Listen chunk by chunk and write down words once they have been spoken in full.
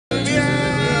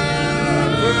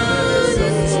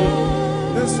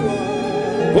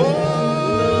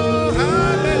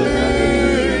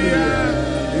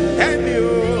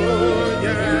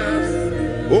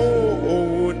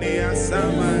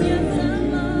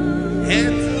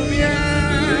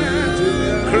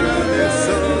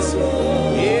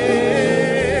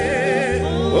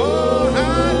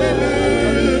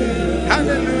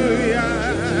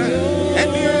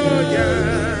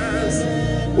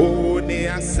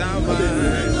sama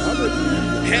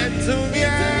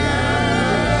Hentumia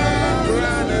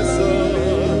Granaso.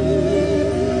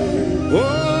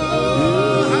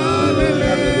 Oh,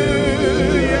 hallelujah.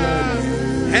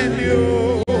 And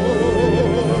you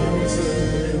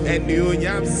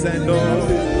Yamseno.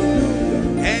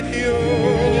 And you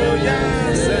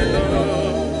Yamseno.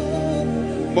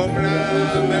 Momra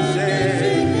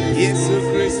Meshe, Jesus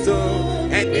Christo.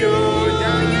 And you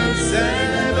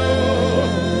Yamseno.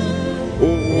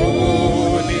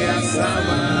 Oh,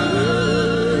 Niasama.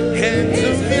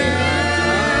 Hentumia.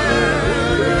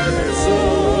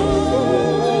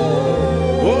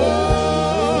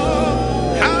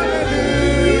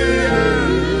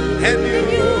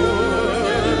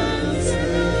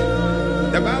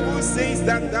 The Bible says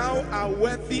that thou art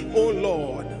worthy, O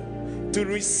Lord, to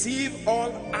receive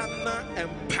all honor and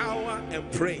power and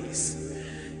praise.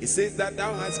 It says that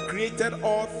thou hast created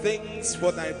all things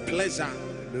for thy pleasure,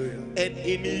 and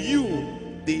in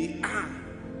you they are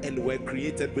and were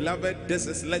created. Beloved, this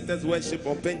is Let Us Worship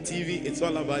on Pen TV. It's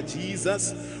all about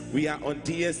Jesus. We are on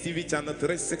DSTV channel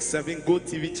 367, Go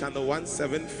TV channel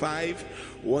 175.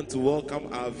 We want to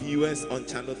welcome our viewers on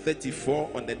channel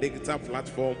 34 on the digital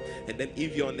platform. And then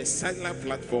if you're on the satellite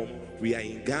platform, we are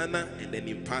in Ghana and then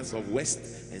in parts of West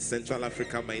and Central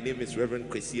Africa. My name is Reverend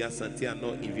Kwesi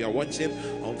Santiano. If you are watching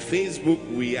on Facebook,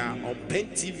 we are on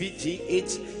Pen TV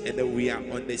GH, and then we are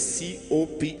on the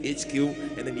COPHQ.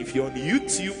 And then if you're on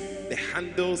YouTube, the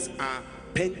handles are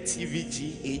Pen TV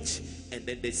GH and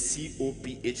then the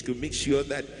COPHQ. Make sure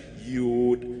that you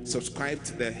would subscribe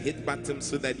to the hit button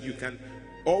so that you can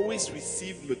always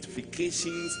receive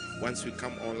notifications once we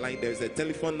come online. There is a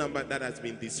telephone number that has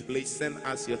been displayed. Send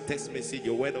us your text message,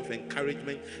 your word of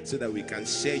encouragement, so that we can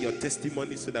share your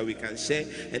testimony, so that we can share.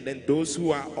 And then those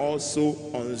who are also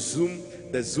on Zoom,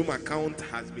 the Zoom account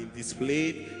has been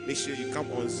displayed. Make sure you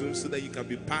come on Zoom so that you can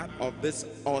be part of this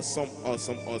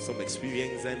awesome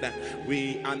experience. And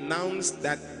we announced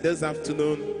that this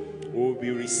afternoon we'll be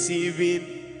receiving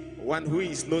one who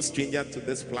is no stranger to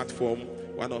this platform,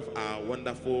 one of our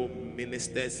wonderful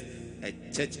ministers, a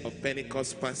Church of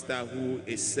Pentecost pastor who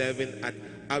is serving at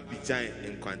Abidjan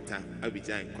in Kwanta,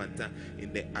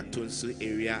 in the Atonsu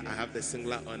area. I have the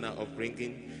singular honor of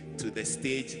bringing to the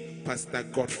stage Pastor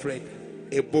Godfred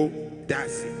Ebo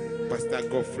Dazi. Pastor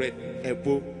Godfred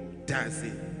Ebo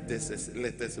Dazi. This is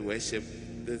Let Us Worship.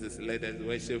 This is Let Us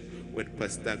Worship with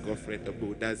Pastor Godfred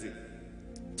Ebo Dazi.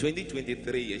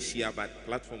 2023 Yeshia, but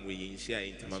platform we share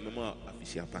into my memo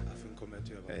official.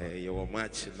 Your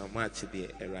match, no match the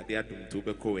Radiatum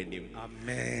Tobacco in him.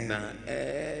 Amen. Now,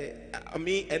 I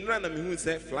mean, and run who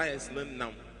say flyers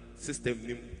now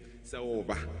system so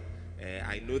over.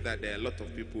 I know that there are a lot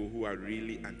of people who are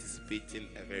really anticipating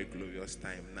a very glorious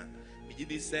time now.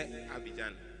 You say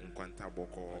Abidjan in Kwanta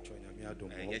Boko,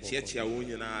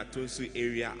 Tonsu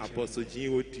area, Apostle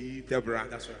G.O.T. Deborah.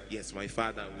 Yes, my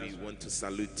father, we want to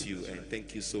salute you and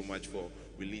thank you so much for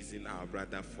releasing our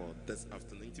brother for this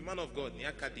afternoon. Man of God,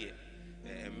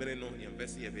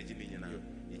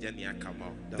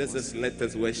 this is Let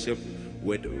Us Worship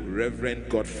with Reverend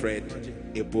Godfred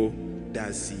Ebo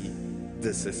Dazi.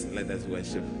 This is Let Us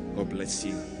Worship. God bless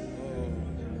you.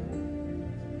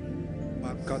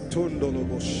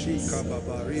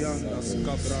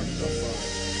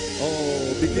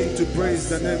 Oh, begin to praise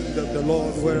the name of the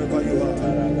Lord wherever you are.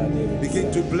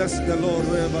 Begin to bless the Lord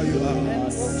wherever you are.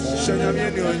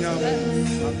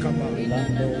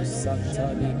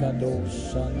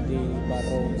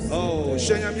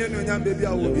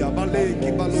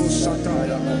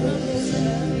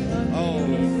 Oh,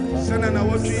 Sanana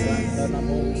Watri,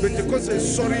 Pentecost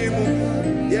is sorry,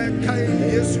 Kai,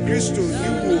 yes, Christo, you,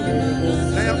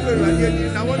 I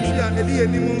want you and the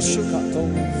animal sugar.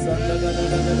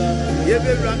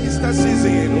 Yebera Easter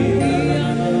season,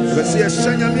 but see a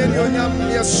Shanyam,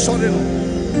 yes, sorry.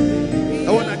 I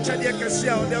want to tell you, I can see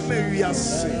how they're very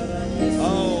yes.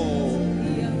 Oh.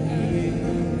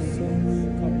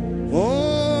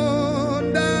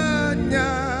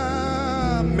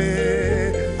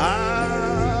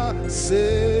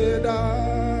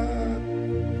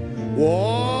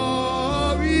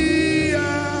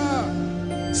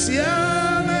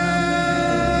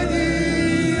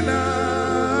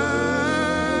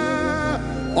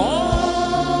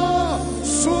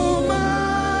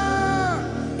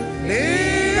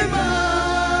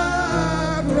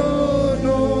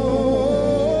 No.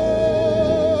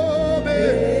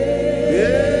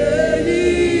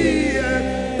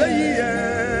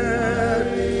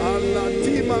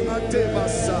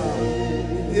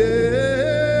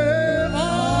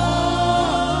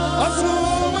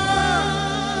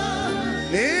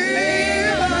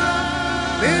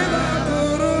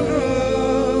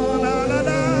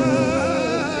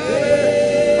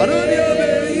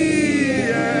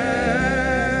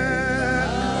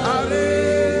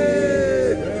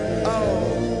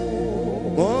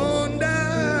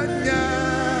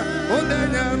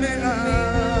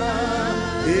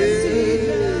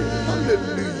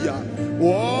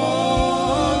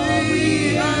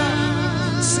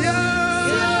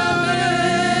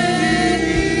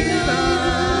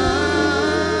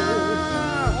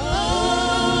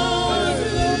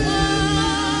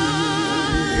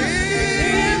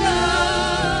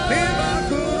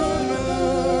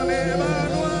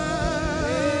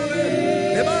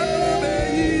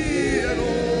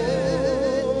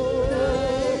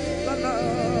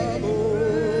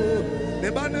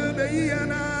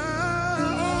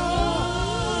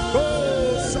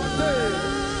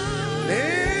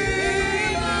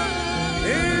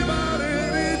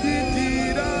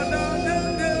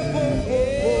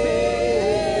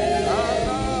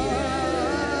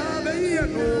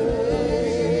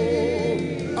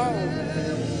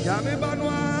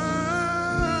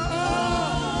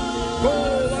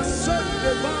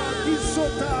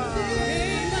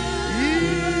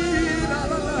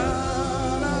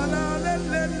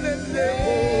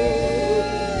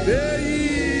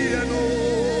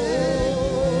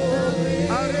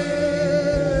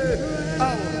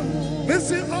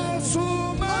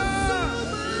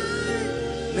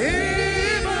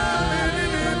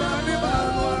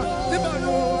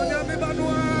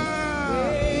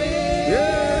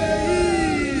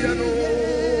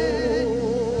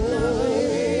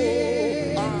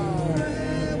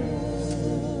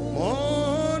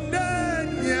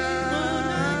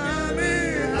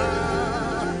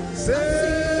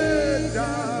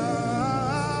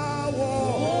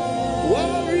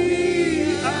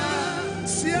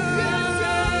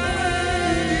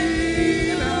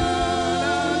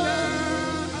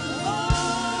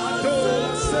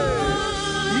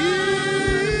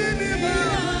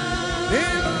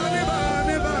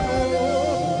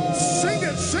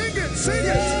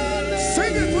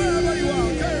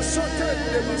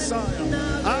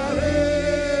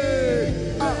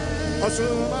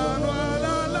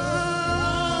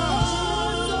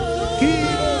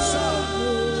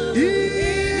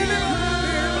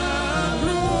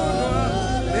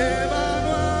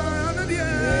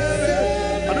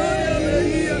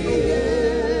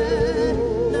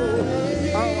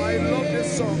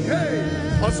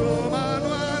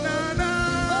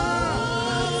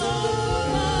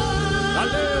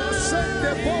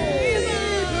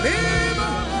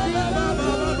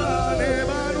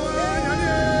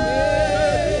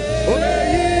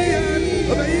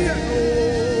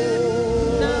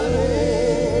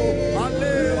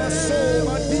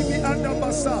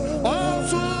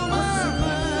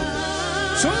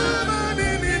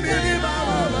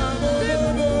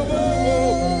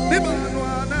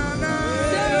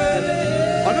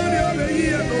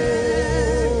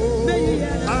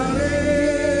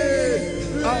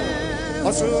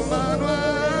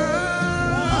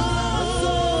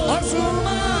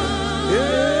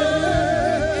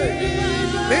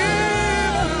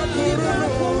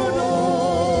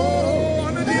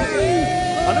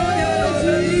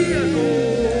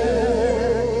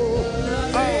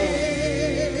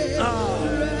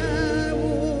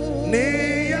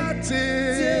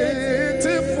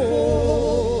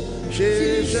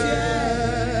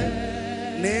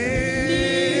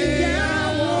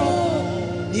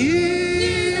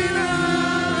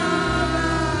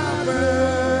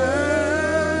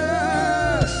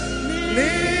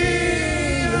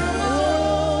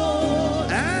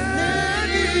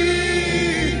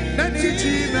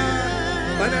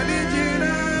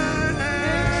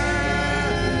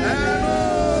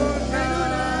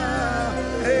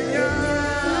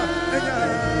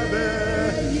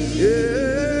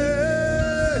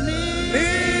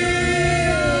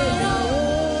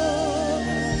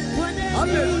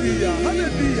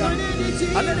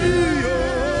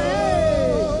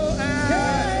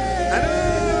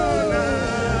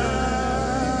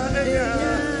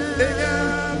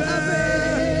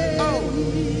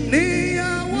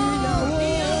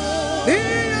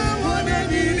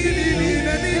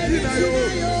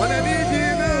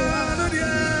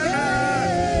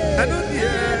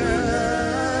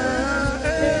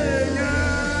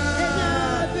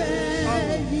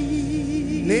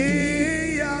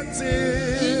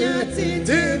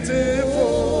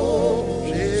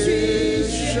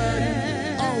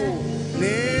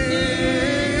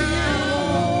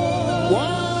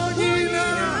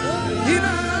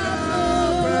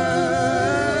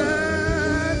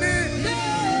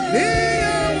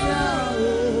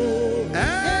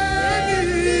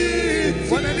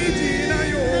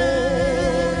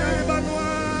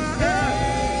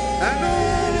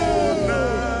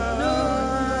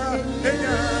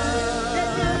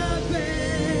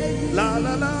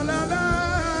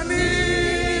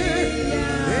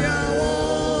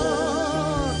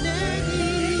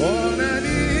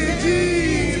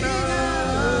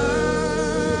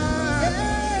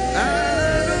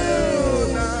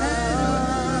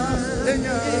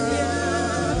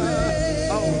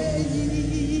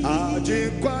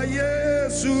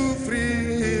 Yesu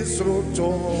free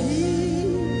sroto.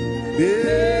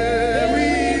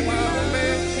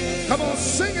 Come on,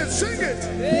 sing it, sing it.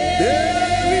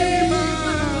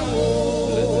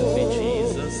 Blessed be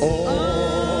Jesus.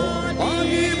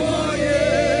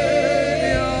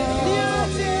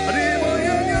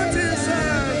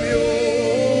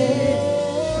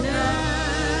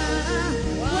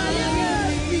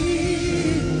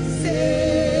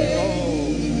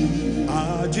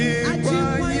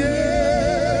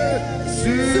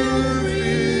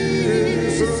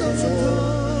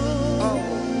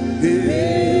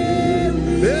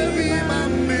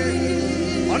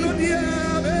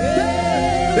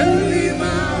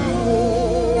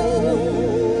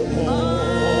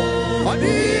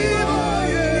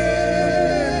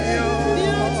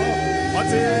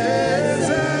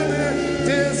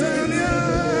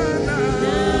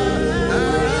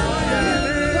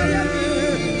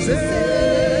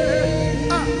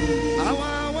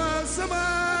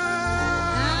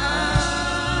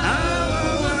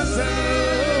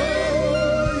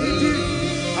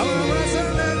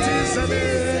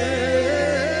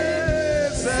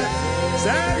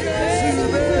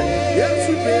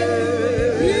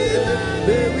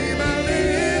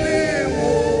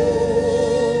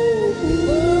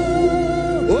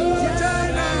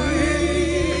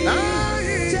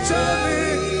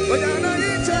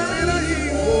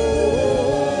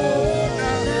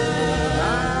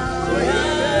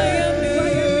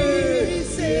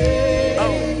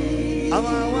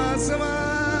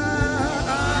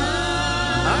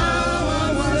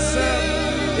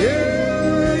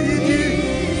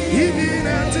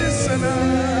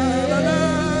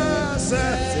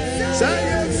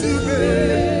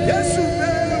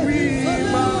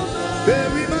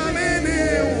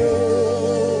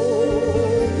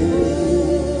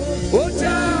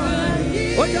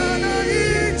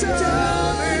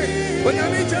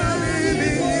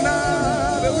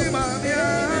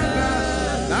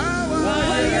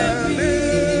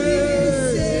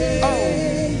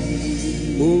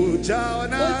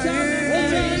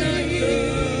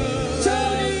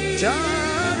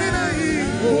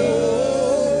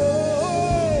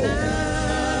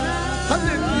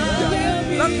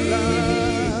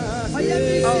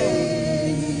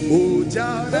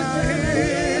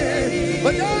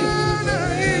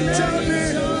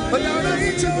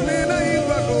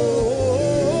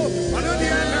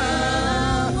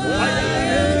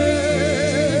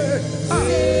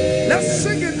 Let's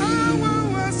sing it.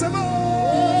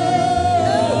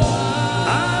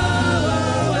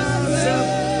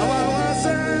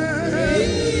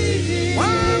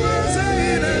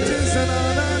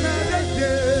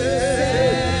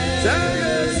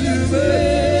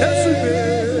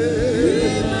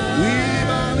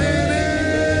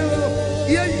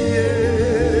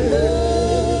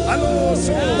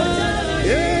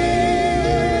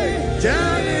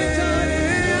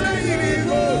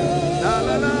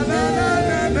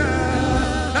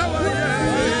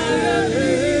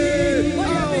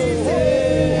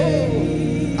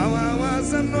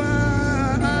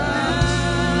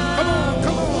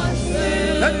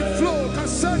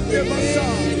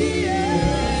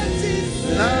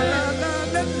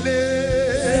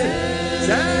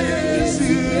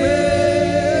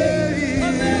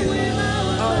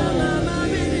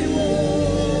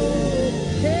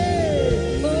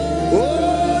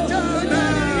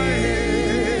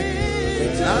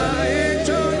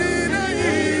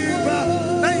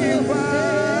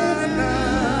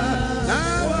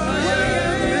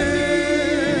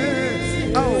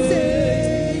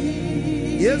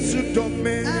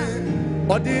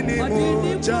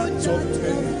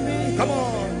 Come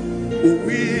on.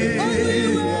 We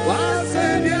was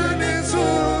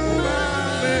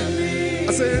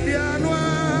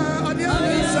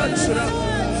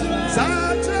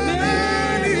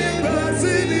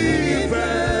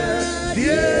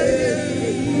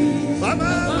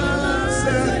I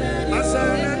said,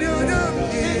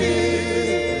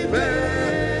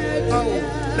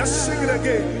 let's sing it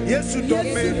again. Yes, you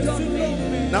don't mean.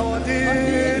 Now I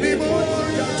did it more.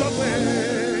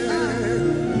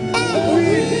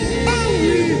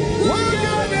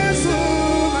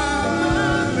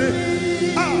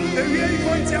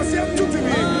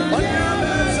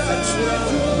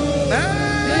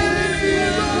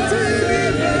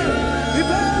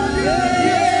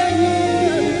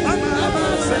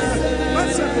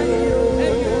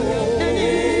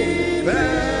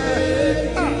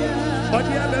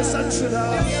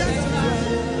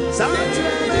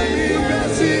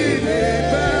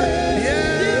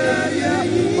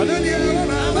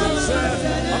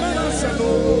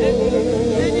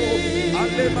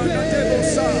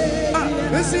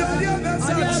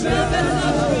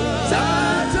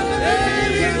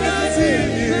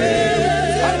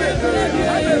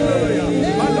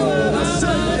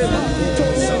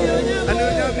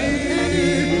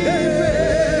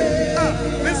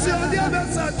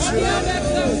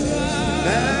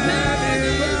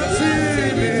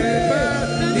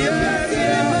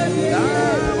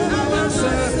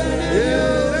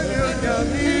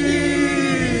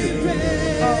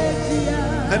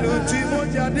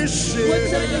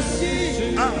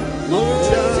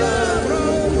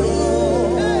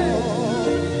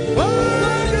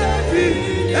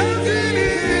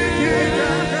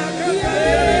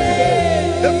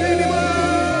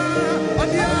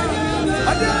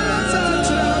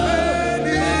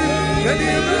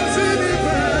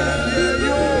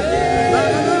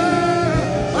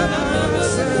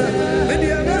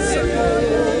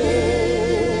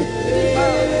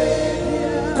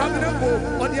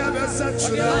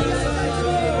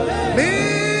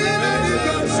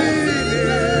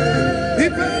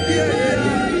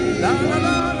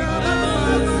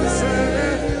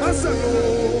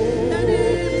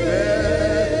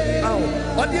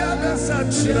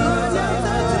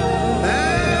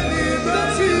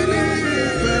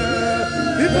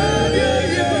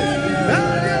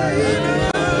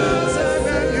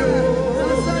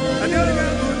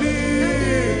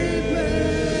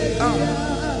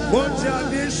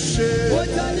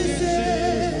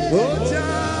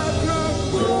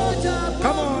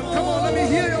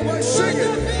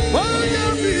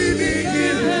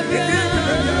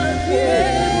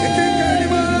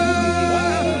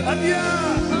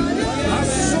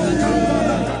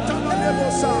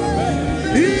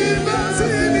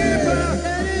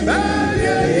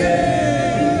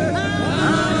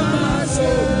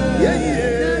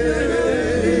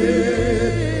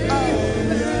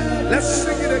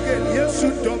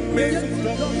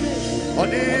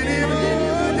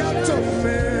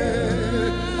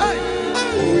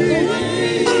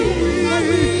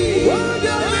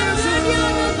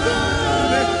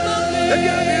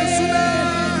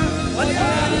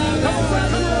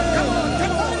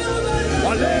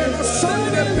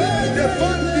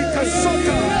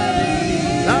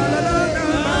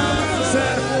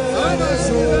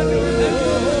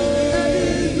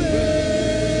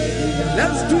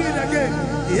 Let's do it again.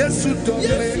 Yes, you don't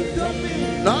make.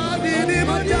 Not in him,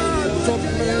 I don't for me.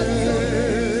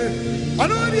 I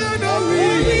know you know me.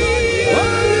 Oh,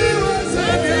 we was a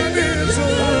baby, so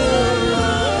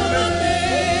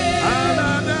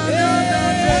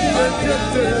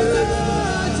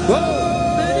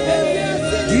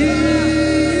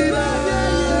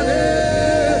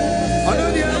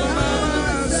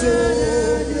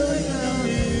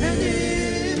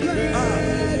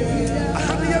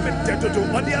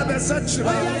on the other side,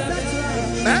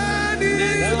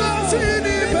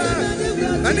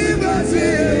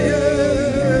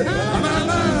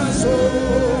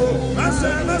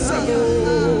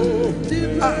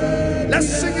 let's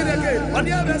sing it again. On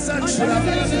the other side, let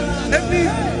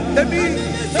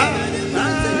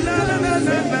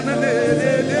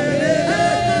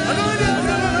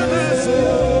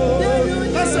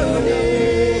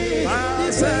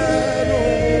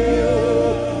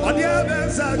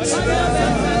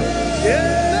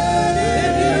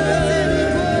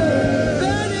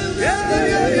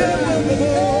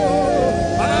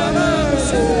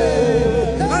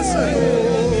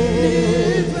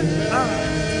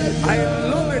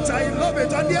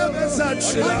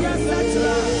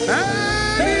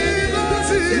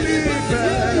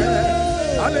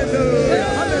hallelujah,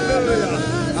 hallelujah.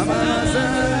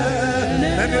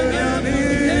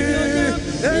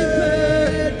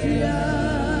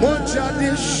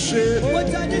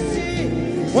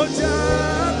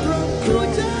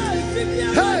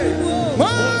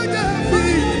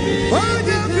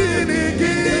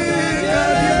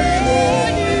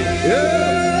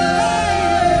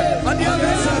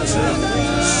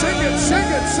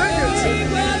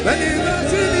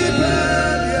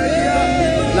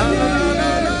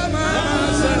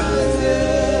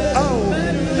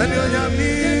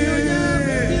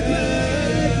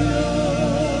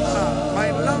 My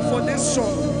love for this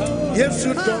song, yes,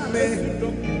 you told me,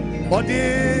 but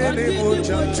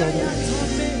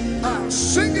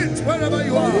sing it wherever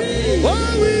you are.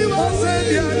 Oh, we will send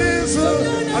the Aneso,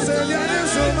 I said the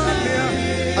Aneso,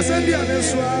 I said the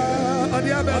Aneso, on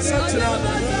the other side.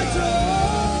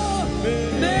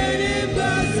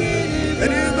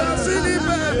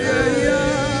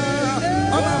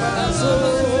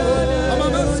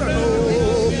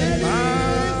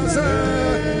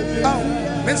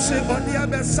 Messi on the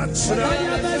other side.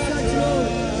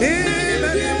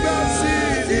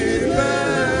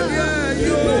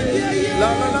 You La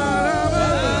la la la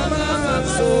la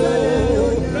so.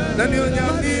 Nani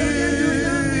onyami.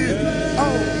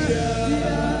 Oh.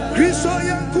 Kristo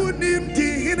yankunim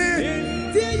tihine.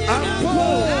 Ampo.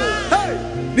 Hey.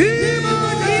 Nima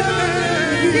yankunim.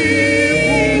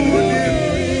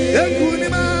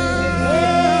 Yankunima.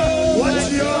 What's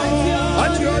your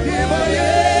name?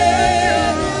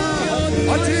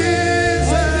 What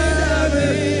is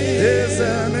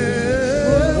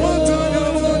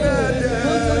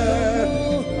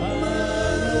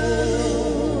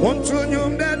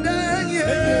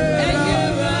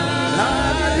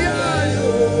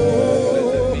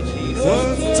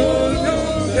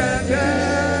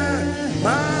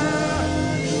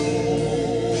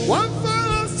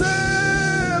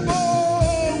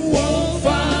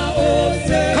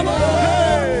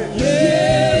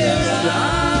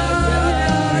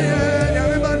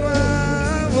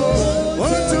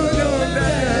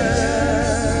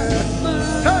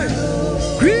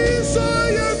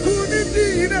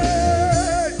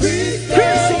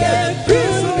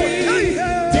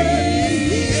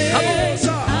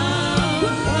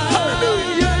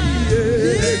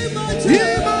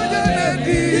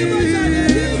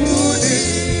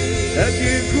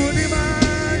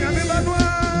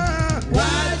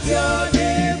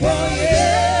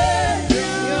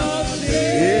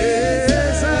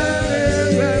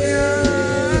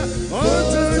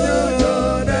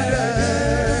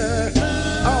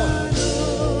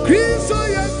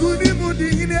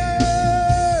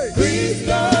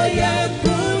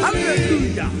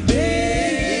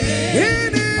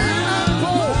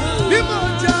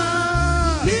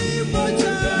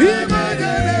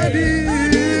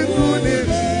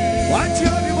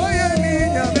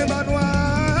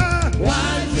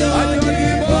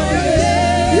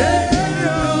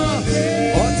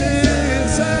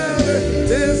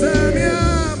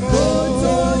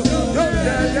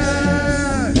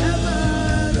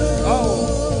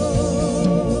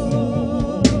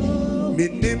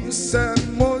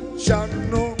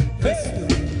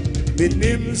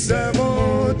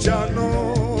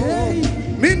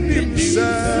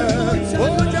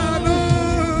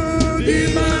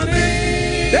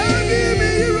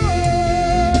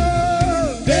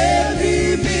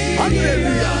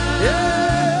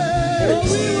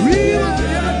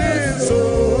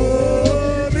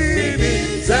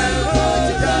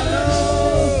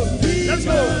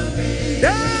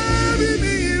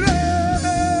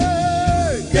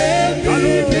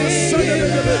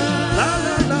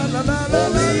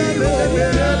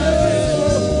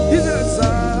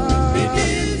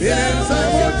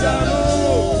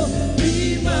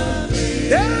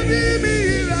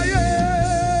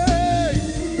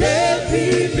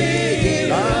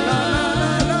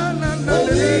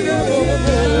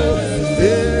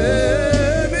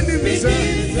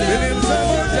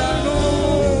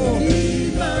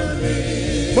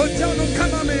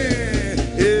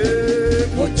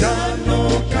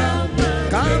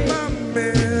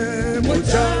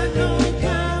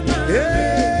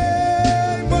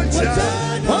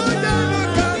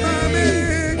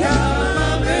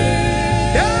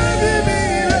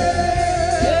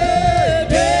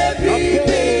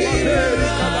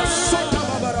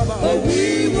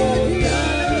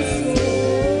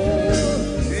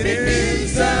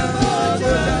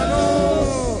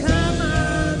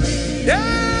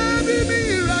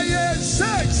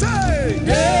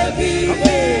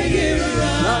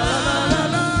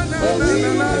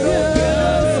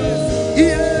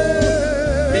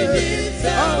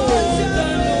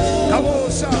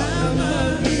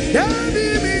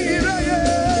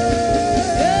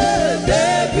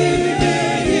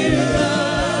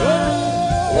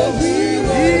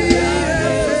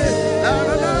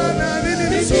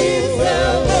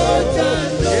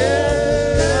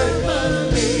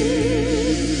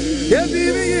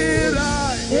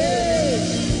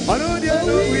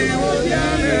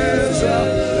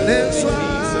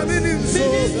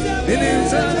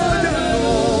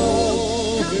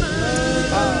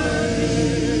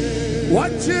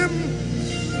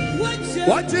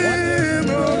Watch him,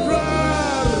 brother.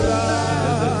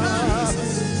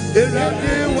 Watch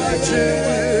him,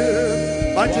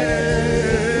 watch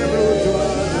him,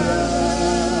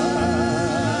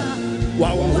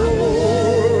 wow,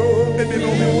 baby,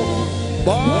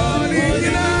 body,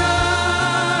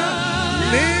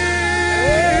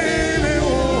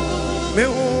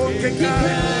 me,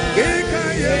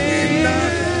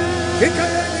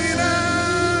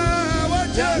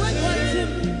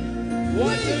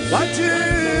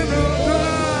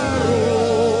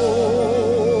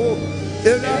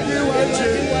 watch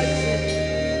him,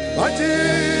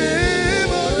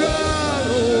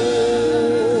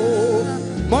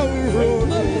 watch him,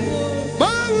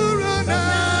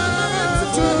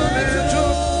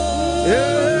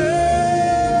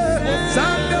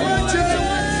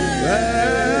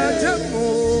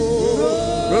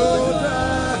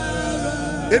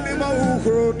 Any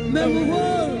Mahuro,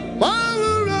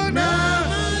 Mahurona,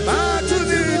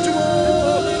 Matunijuma,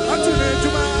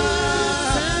 Matunijuma,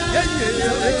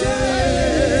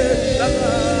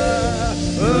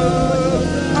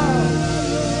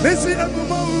 Missy Abu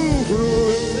Mahuro,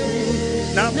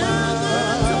 Nama,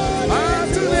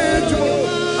 Matunijuma,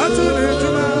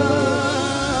 Matunijuma,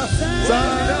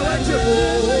 Sada Wajibu,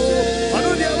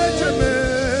 Anudia Wajime,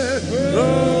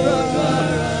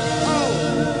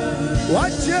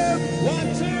 Watch him.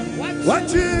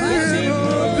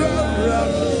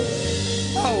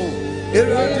 Oh,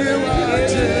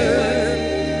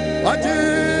 watch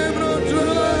him.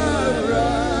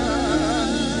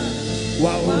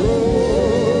 Wow.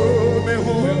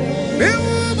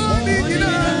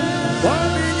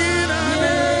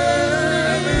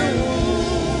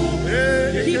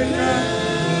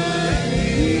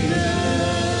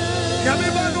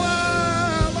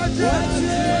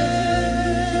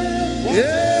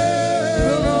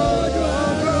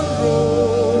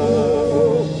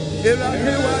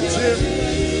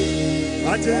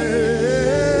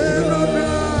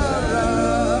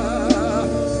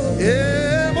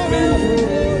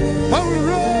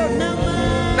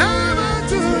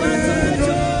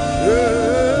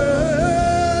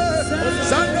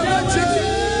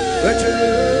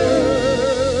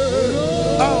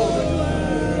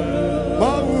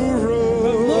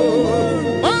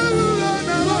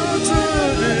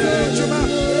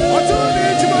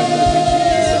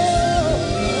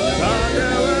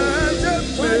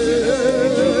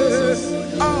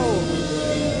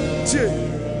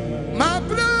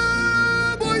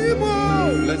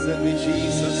 Blessed be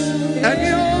Jesus. And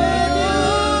you,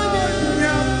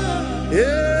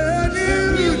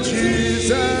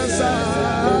 Jesus.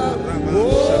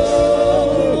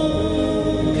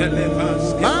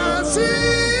 My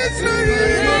sins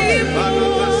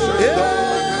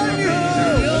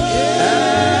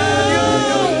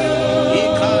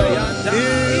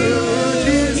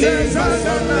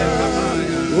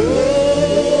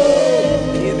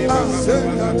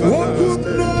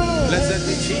blessed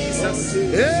be Jesus.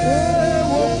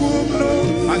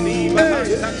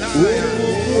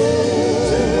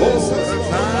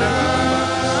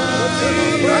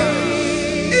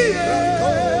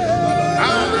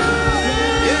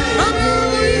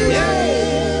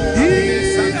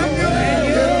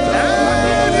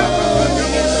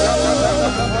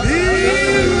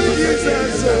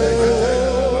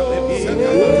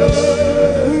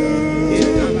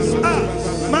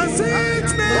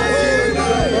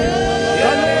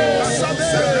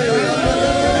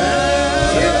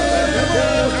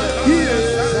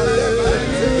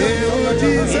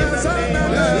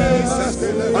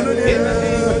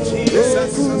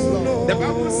 The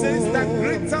Bible says that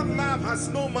greater love has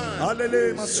no man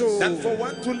than for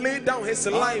one to lay down his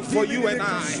life for you and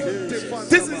I.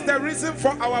 This is the reason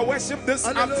for our worship this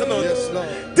afternoon.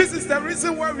 This is the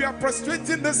reason why we are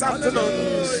prostrating this afternoon.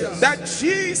 That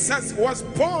Jesus was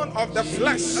born of the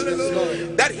flesh,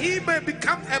 that he may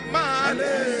become a man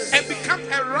and become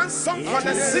a ransom for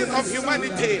the sin of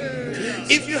humanity.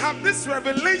 If you have this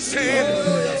revelation,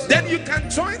 then you can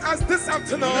join us this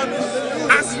afternoon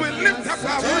as we lift up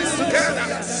our voice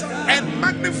together and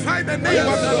magnify the name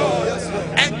of the Lord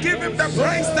and give him the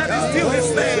praise that is due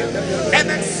his name and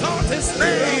exalt his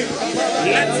name.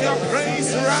 Let your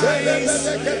praise rise.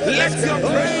 Let your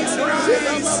praise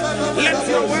rise. Let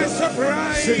your worship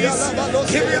rise.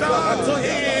 Give it all to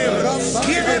him.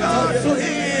 Give it all to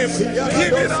him.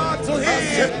 Give it all to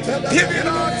him. Give it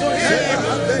all to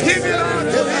him. Give it all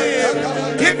to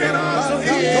him. Give it all to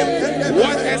him.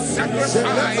 What a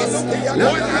sacrifice.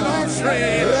 What an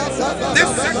offering. This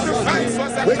sacrifice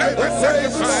was a perfect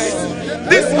sacrifice.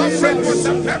 This offering was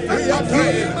a perfect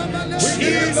offering.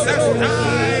 Jesus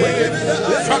died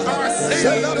for our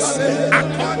sins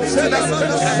according to the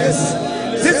scriptures.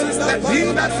 This is the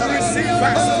deal that we receive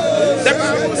us. The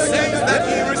Bible says that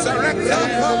he resurrected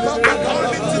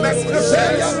according to the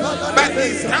scriptures. But he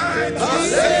died for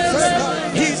sins.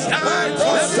 He died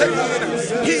for sin.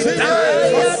 He died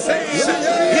for sin.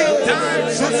 He died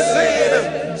for sin.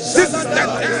 This is the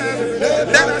death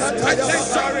that has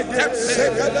purchased our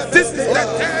redemption. This is the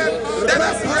death that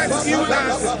has rescued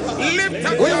us. Lift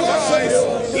up your voice.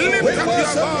 Lift up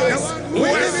your voice.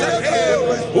 Worship him.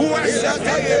 Worship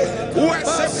him.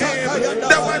 Worship him.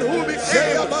 The one who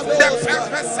became the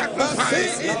perfect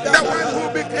sacrifice. The one who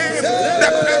became the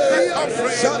perfect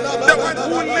offering. The one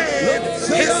who laid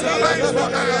his life for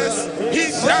us. He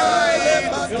died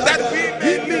that we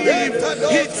may live.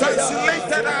 He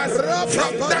translated us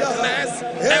from darkness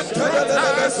and brought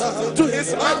us to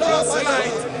his marvelous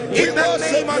light. In the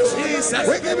name of Jesus,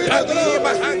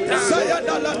 Baliba Hanta,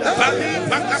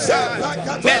 Baliba Kata,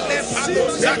 Bele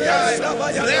Palusakai,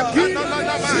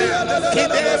 Repanonamaya,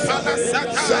 Kide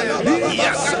Palasakaya,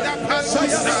 Yakada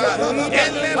Palusa,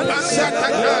 Ele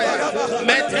Palasakaya,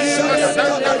 Metema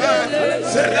Sandaba,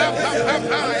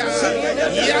 Rapapapaya,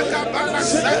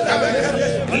 Yakabalasakaya,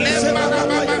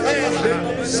 Lembarababaya,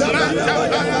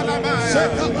 Matapalamaya,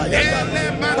 Ele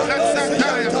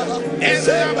Makasakaya,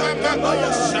 Ele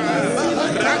Mamamosa,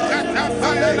 Rakata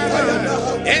Palamaya,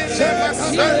 Ele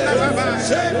Masandababa,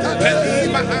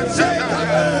 Pelima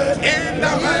Hansakaya,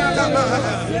 Ele Malama,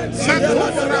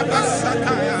 Makura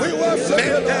Basakaya,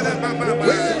 Mendele Mama.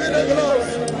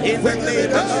 In the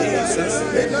name of Jesus,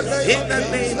 in the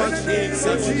name of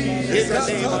Jesus, in the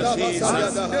name of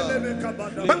Jesus.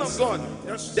 Man of God,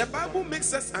 the Bible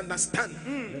makes us understand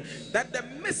that the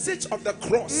message of the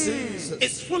cross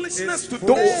is foolishness to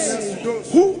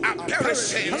those who are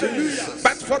perishing,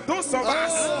 but for those of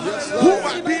us who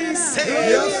are being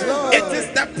saved, it is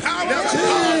the power of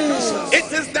God.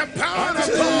 It is the power of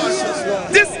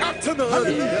God. This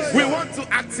afternoon, we want to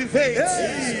activate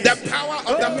the power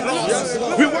of the cross.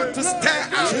 We want to stir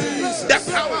up the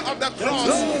power of the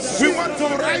cross. We want to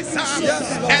rise up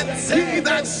and say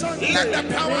that let the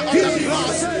power of the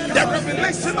cross, the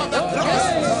revelation of the cross,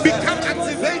 become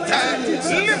activated.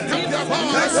 Lift up your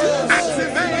voice.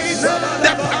 Activate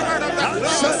the power of the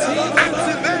cross.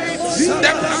 Activate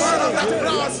the power of the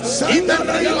cross. In the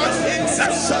name of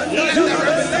Jesus, let the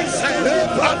revelation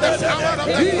of the power of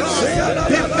the cross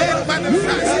be made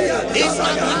manifest in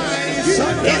my life.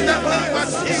 In the name of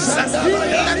Jesus,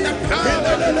 let the power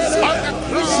of the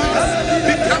cross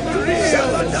become real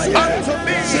unto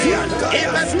me. In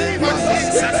the name of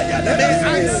Jesus, may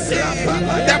I see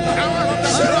the power of the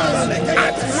cross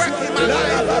at work in my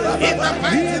life. In the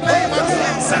mighty name of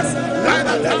Jesus, by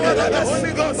the power of the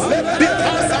Holy Ghost,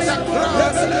 because of the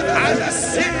cross, I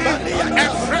receive a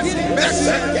fresh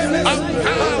injection of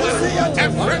power, a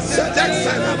fresh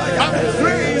injection of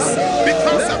grace,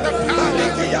 because of the power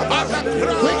of the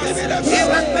cross. In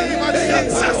the name of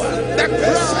Jesus, the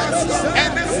cross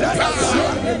and its power,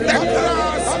 the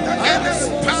cross and its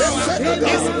power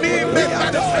is being made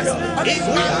manifest in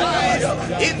my life.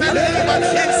 In the name of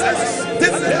Jesus,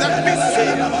 this is the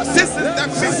mystery. This is the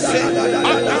mystery of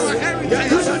our heritage.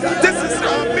 This is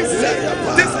our mystery.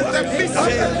 This is the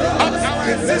mystery of our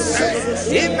existence.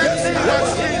 In the name of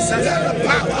Jesus,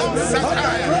 Makon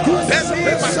Sakaya, Beli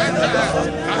Mahanda,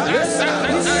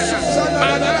 Alasakaya,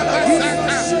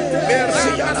 Malabasaka,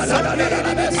 Berabasaka,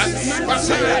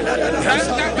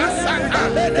 Alibasaka,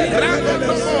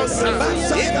 Ragotomosa,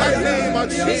 in the name of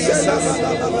Jesus.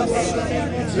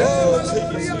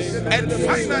 And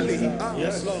finally,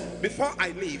 before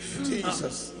I leave,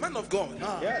 Jesus, man of God,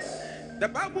 the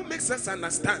Bible makes us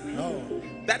understand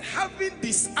that having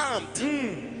disarmed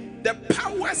the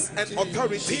powers and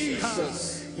authorities,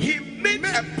 he made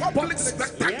a public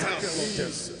spectacle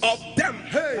of them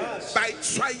by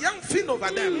triumphing over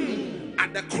them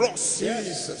at the cross.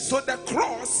 So the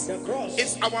cross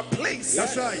is our place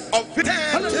of victory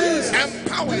and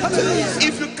power.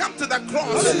 If you come to the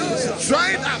cross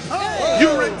dried up, you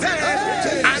return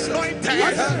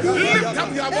anointed. Lift up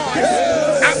your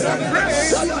voice and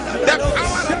praise the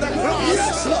power of the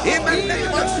cross. In the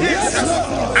name of Jesus,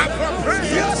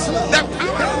 appropriate the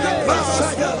power of the cross.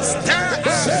 Stir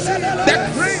up the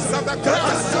grace of the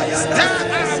cross. Stir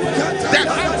up the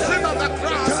action of the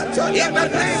cross. In the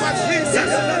name of Jesus,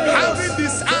 having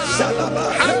disarmed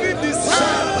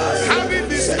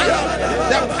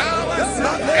the powers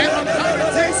and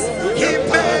authorities, he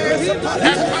made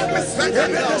a public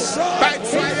spectacle by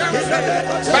triumphing,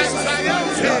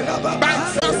 by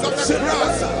trust of the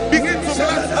cross. Begin to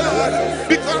bless God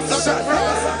because of the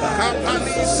cross.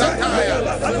 Kapani Sataya,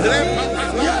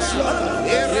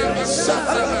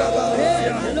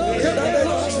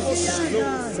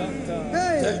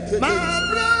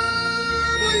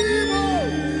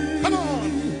 come on,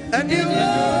 and you,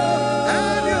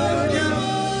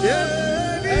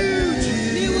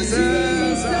 Jesus.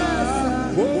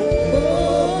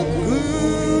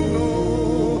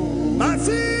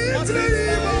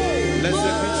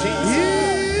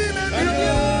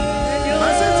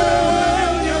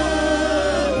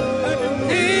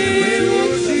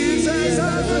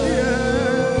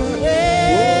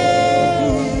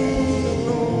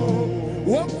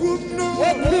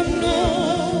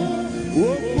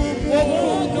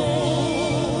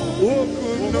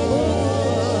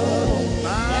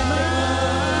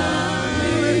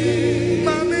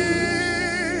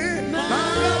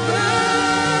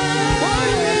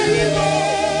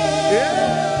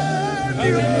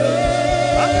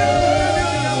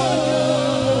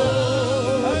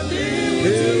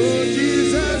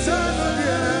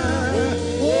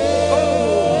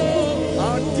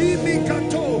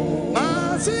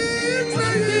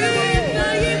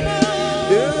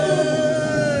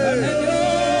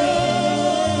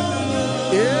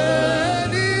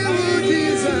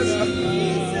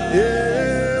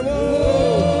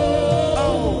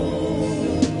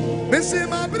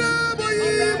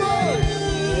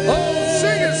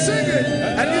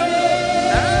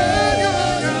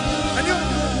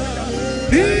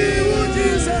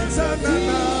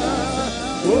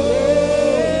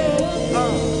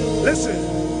 Listen.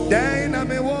 Dana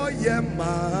me wo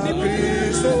yema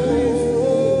Kristo.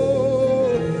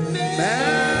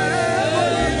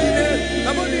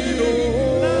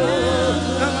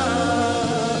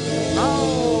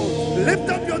 Lift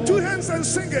up your two hands and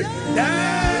sing it.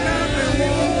 Dana me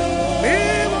wo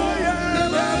yema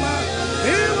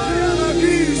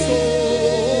Kristo.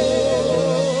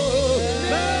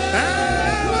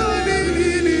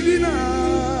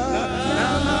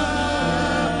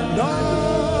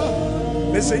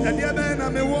 Say, Adiabena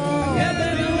me wo,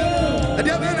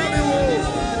 Adiabena me wo,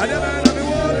 Adiabena me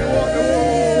wo, me wo, me wo.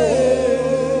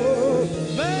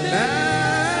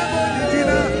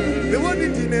 Me wo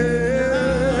didine,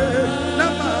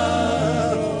 nama.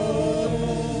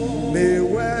 Me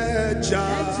wecha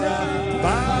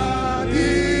badi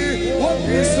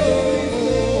wopiso.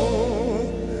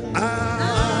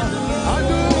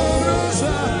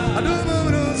 Adumrosa,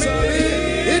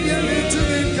 Indian to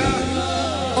Minka,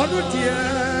 Onutia.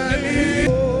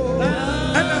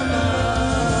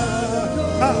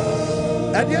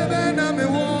 Adiabena me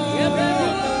wo,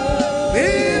 me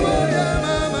wo ya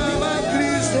mama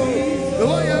Kristo,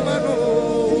 wo ya mano,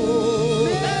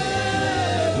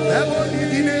 ebo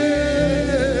didine,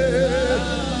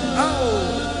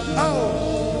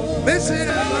 me se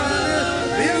amane,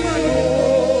 ya mano,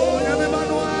 ya me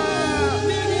manoa,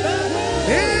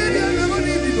 ya me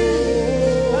didino,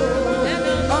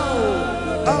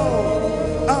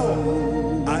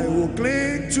 I will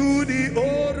cling to the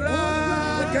old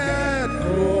rugged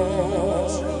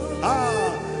cross,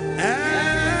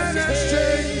 and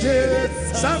exchange it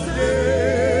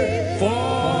someday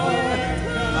for.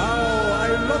 I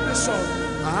love this song.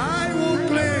 I will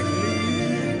cling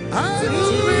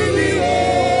the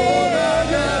old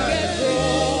rugged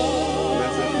cross,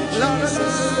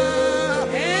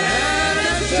 and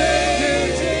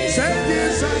exchange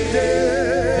it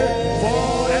someday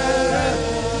forever.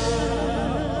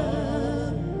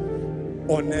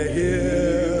 On a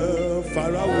hill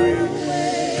far away,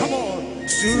 come on,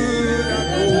 to that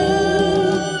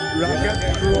old rugged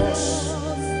cross,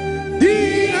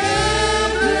 the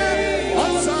emblem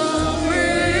of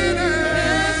suffering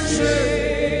and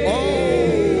shame.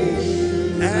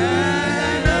 Oh,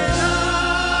 and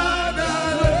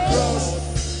another cross,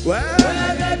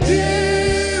 where the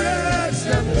dearest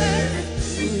of men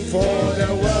for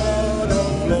the word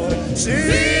of Lord.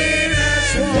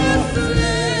 Sinners walk.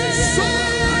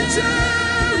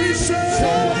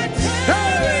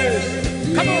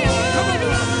 Come on,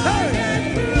 hey!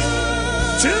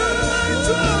 To my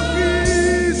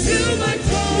trophies,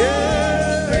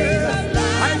 yeah.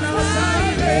 I know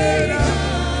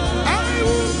I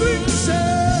will cling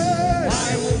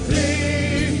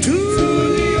to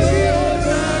the old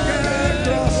rugged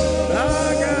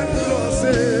cross,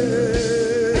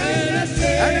 and I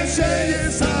say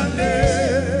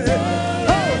someday.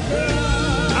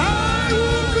 I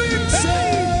will cling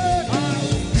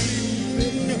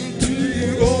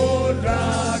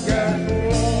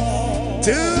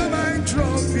to my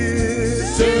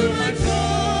trophies,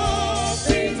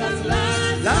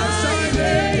 last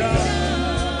Sunday,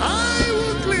 I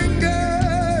will cling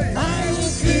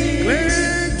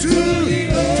to the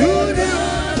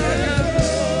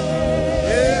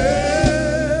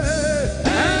yeah,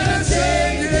 and I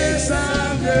say yes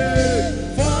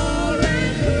someday,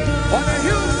 forever. On a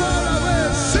hill far away,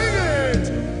 sing it.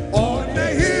 On a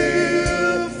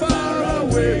hill far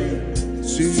away,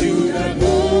 to the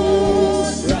moon.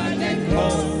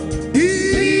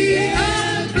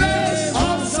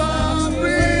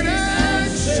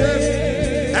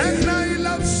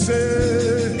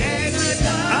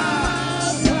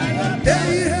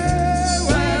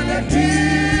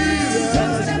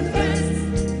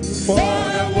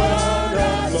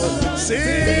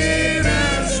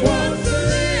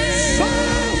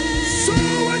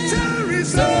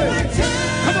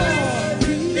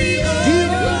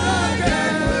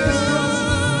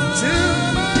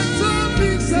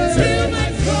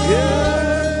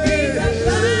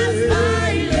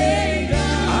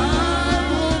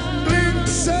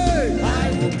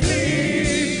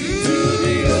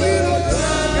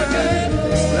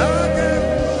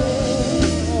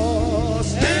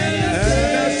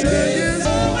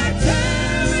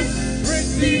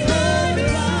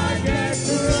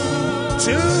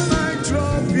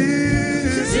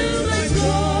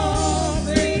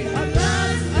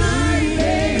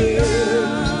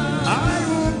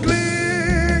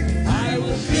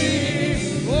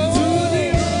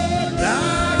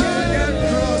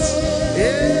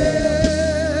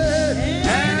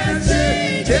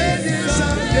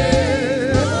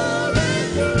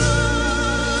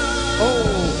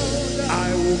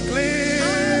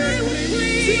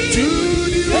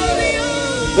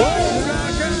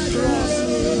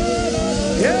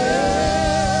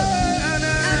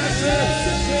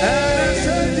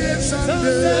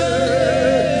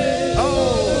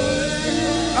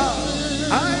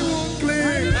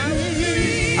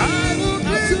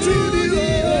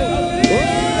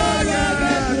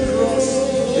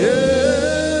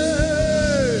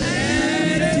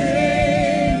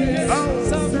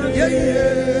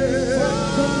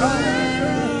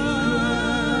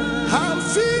 How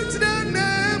sweet the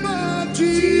name of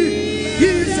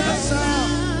Jesus.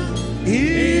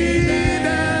 He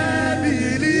that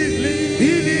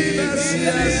believes,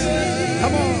 yes.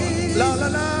 Come on, la la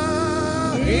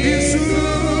la. He's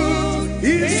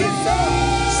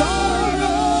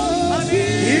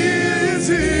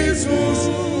Jesus,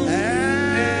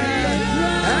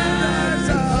 and that's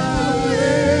our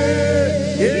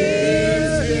way.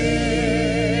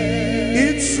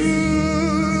 It's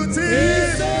true,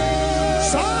 it's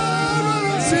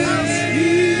sorrow,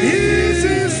 He's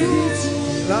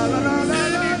Jesus, la la la la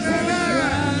la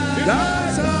la,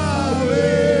 that's our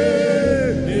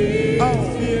way.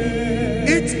 Oh,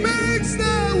 it makes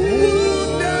the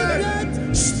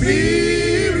wounded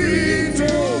spirit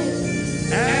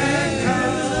and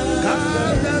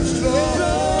calm the strong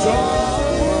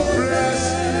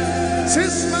breast.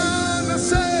 This man I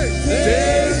say,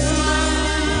 this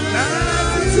man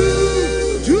now to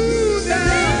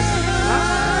that I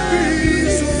be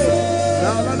so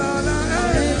la la la la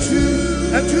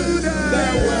and to that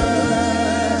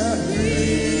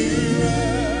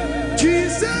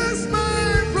Jesus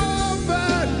my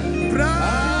prophet,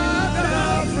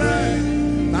 brother,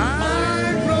 friend,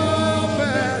 my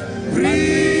prophet,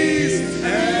 priest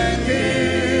and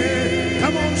king.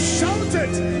 Come on, shout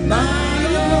it, my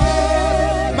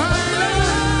Lord, my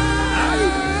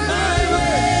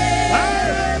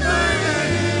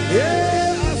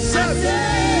yeah, I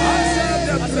said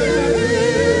the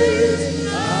praise.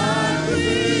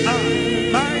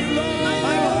 My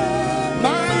Lord,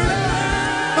 my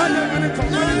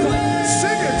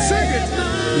sing it,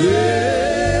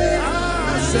 yeah,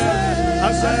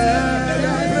 I said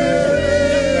the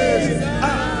praise.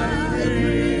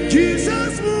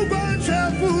 Jesus move on,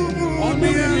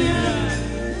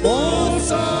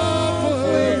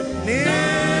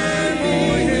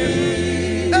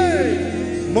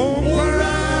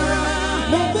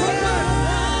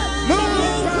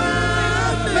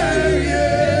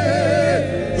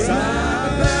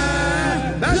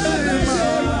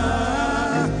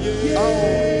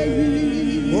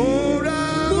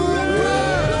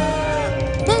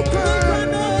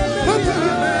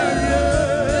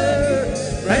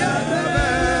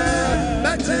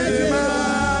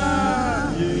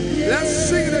 let's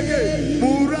sing it again.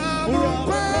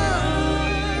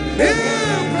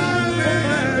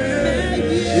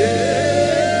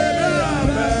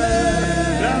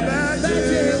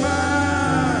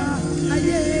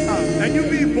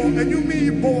 And you me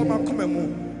bo ma come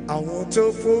mu. I want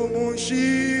to form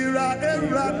Shira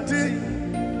erati.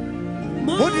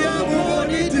 Moni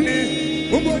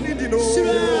dino.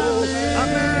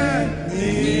 Amen.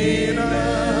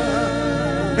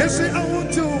 They say I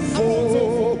want to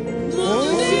form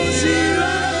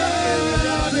Shira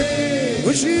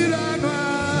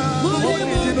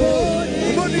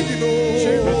Moni dino.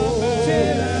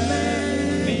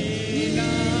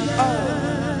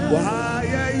 Why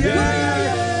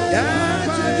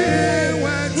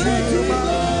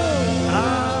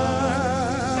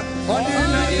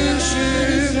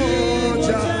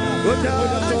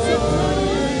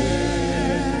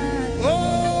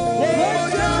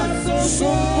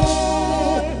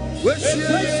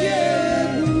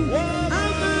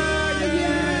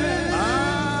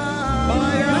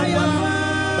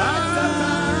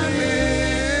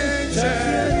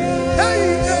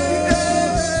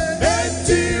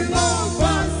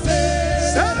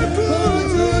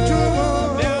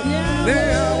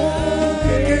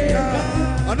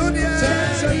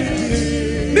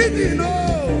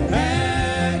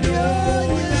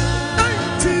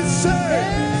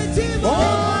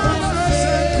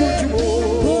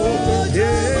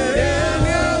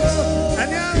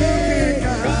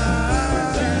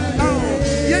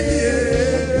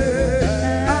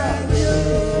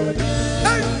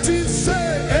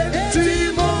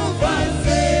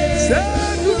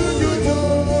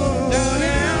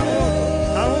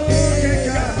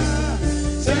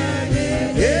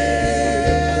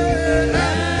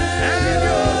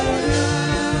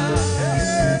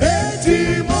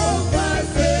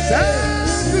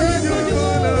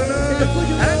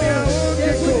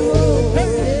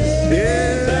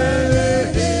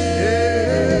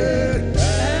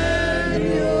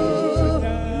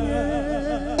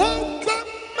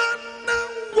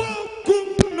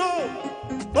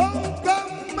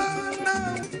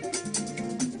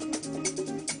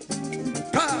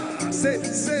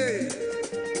say,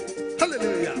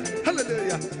 hallelujah,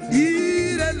 hallelujah.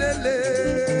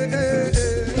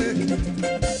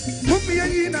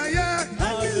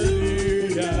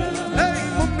 Hallelujah.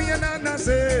 Hey,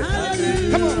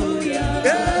 come on. Yeah,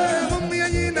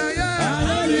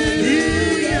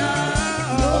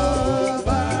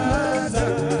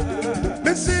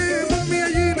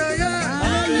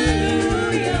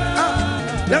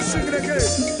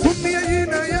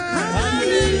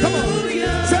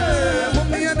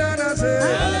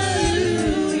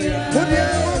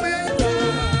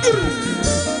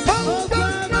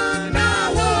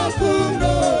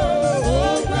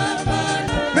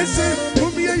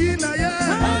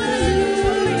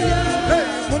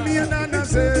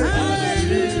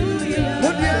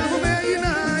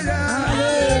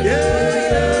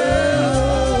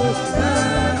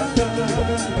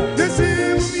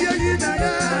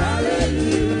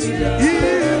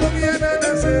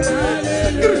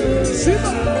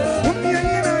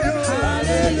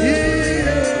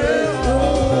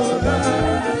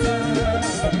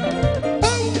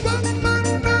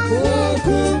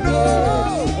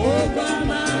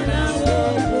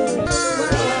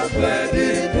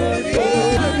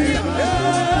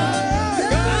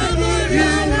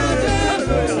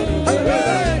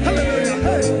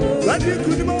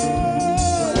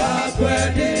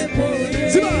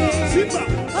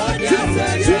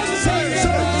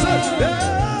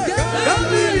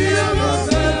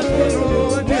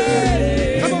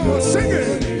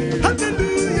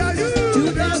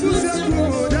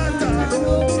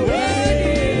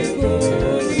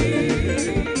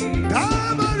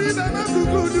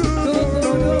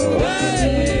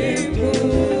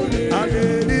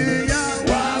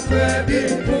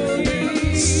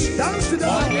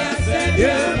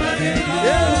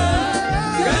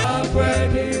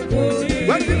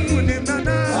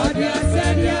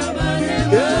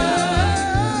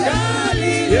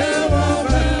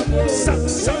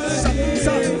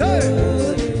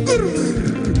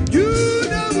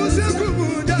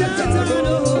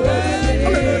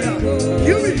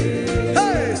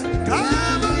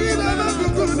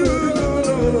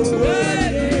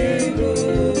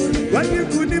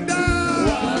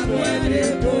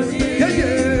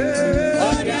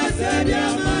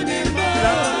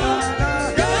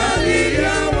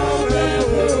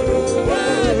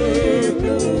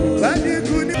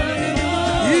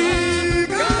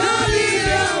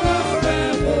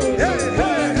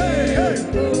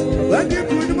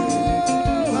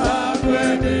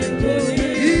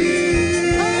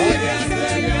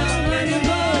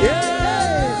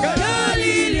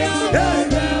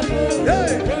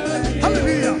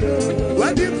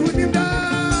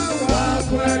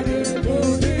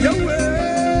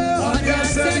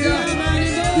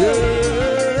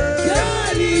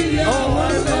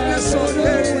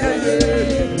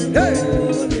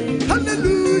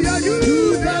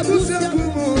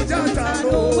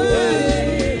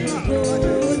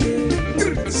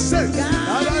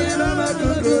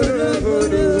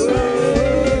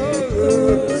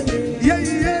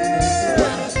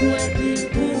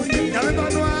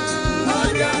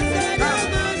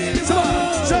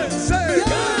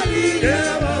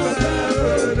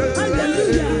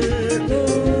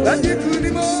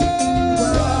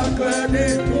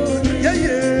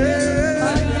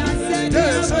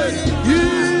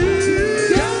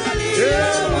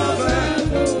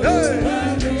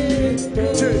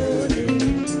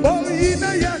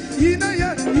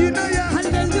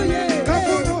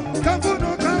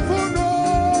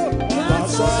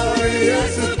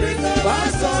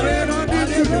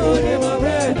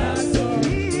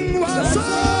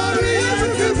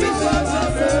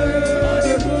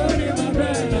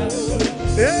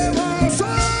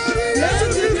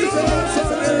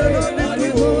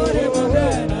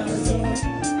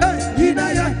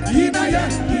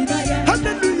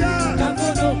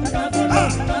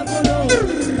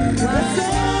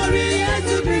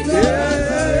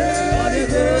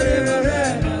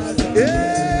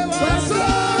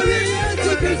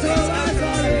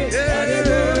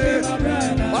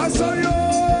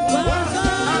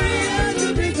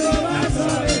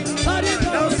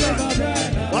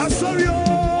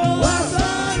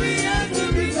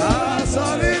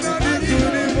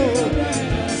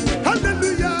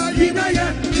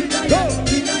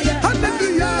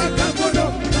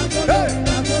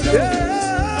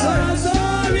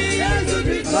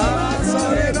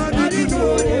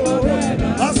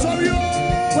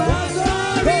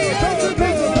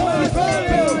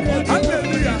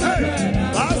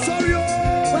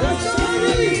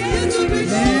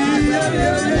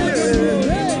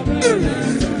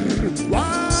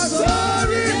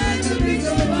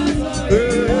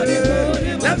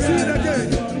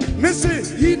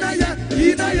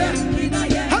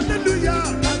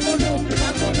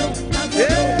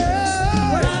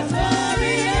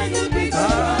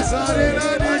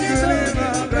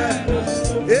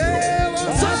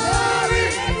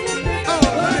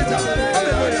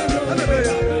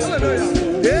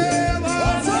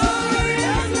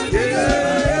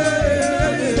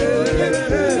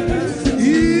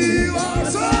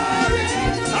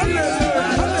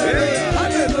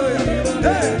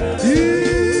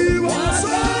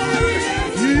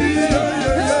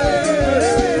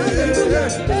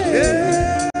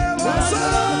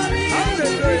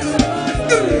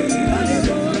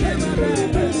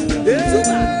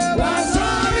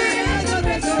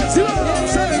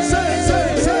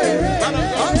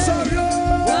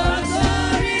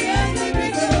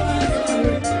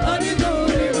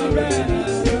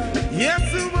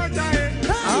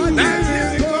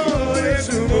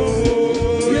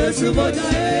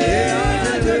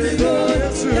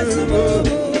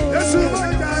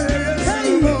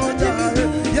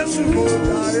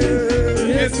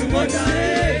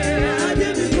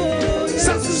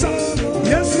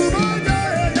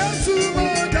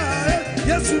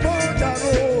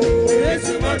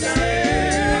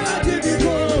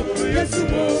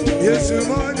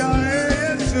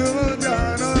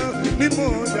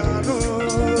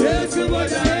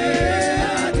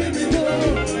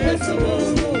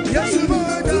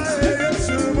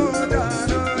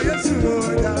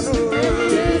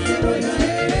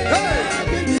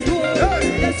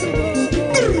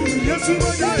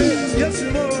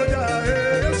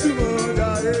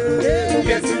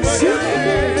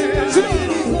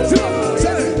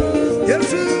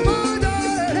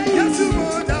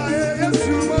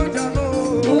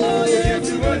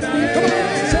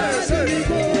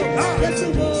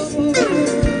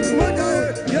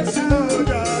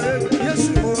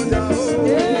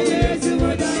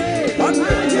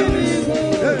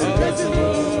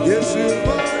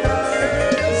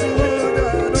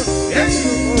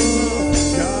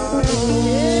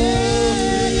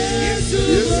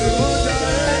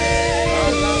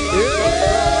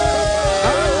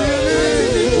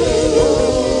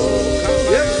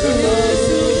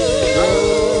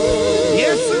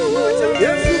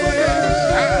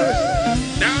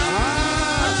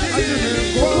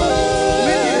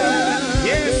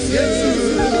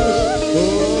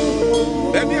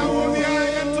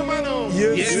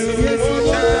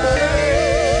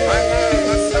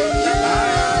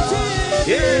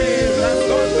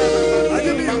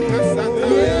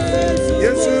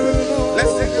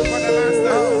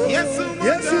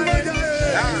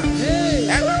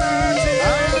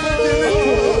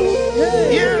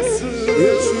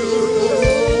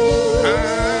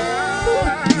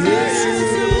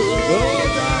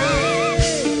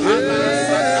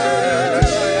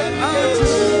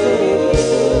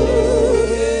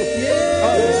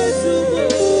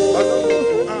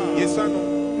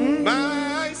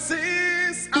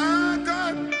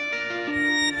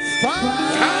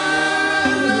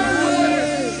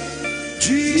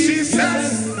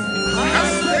 Jesus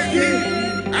has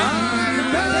taken our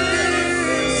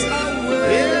burdens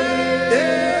away.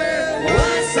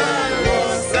 Once I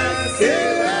was a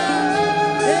sinner,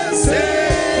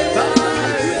 saved by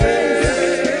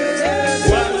grace.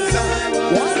 Once I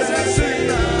was a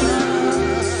sinner.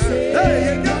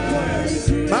 Hey,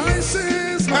 my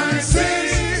sins, my sins.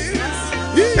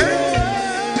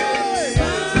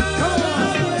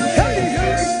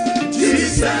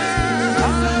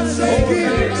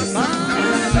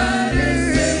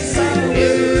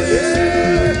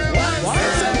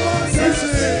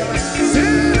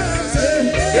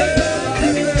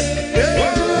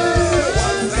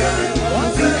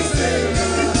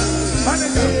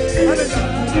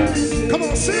 Come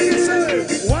on, sing it,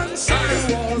 say. Once I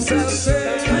was a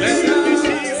sinner. Blessed be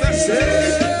Jesus.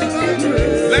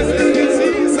 Blessed be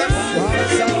Jesus.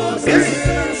 Once I was a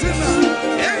sinner.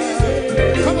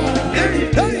 Come on.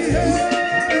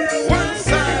 Once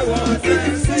I was a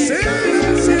sinner.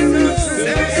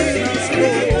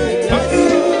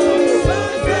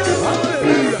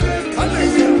 Hallelujah.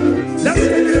 Let's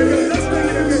take it again. Let's take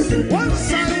it again.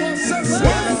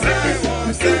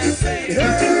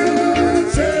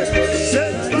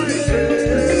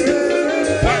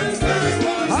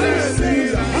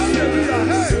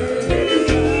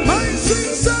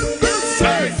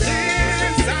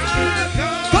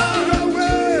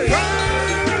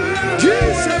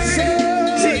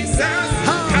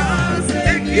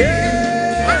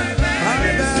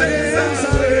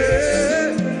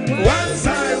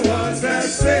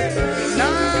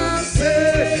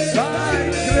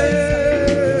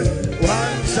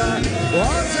 Once I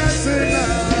was a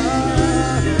sinner.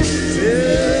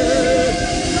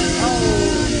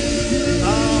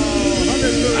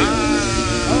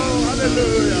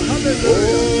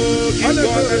 Give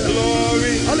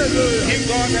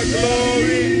God the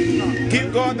glory.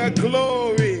 Give God the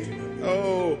glory.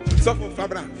 Oh, so for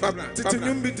Fabra. Fabra.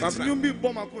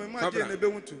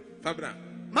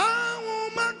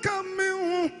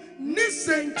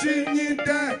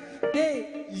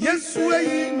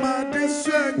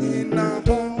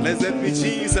 Blessed be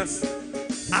Jesus.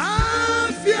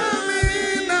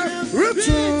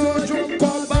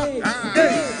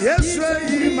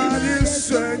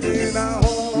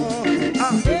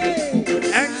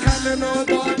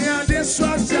 Nobody and this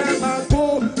was my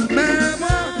go,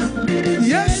 Mama.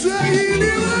 Yes,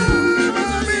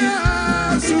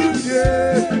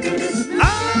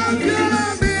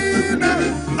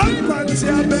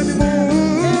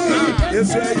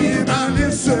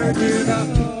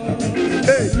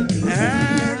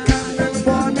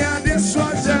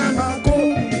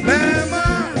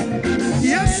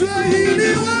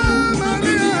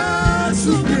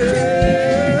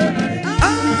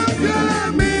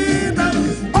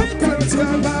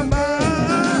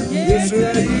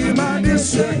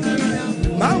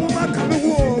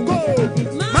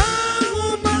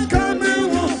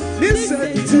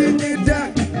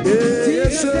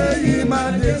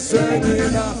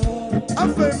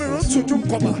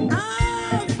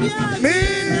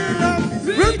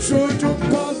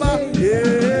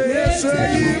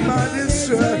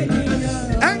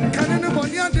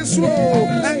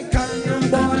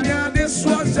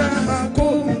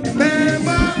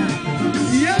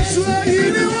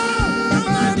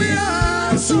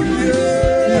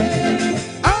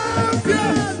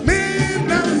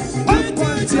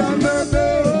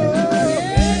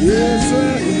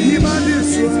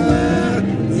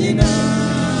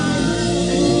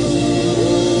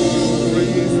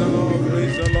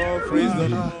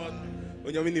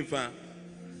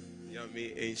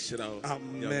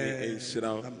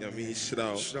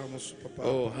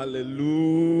 Oh,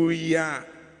 hallelujah.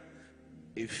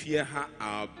 If you have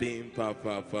our being,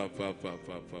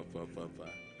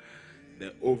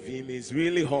 the oven is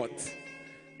really hot.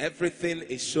 Everything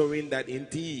is showing that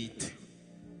indeed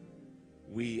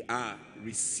we are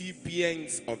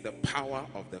recipients of the power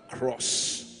of the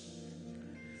cross.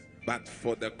 But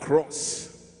for the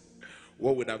cross,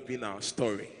 what would have been our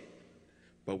story?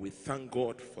 But we thank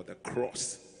God for the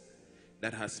cross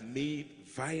that has made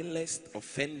vilest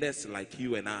offenders like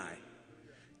you and I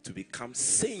to become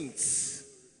saints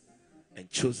and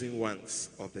chosen ones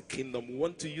of the kingdom. We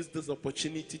want to use this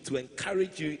opportunity to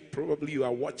encourage you. Probably you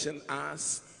are watching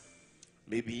us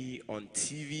maybe on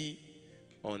TV,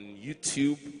 on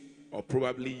YouTube, or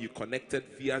probably you connected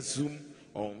via Zoom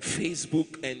or on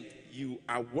Facebook, and you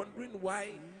are wondering why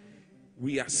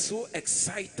we are so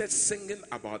excited singing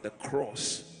about the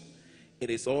cross. It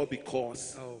is all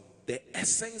because the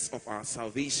essence of our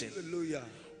salvation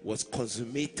was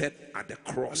consummated at the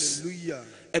cross.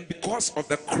 And because of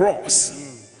the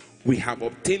cross, we have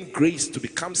obtained grace to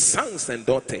become sons and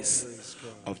daughters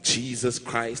of Jesus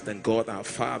Christ and God our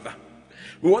Father.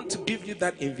 We want to give you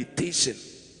that invitation.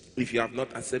 If you have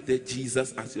not accepted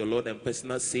Jesus as your Lord and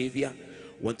personal Savior,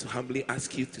 I want to humbly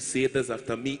ask you to say this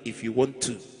after me. If you want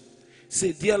to,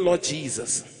 say, "Dear Lord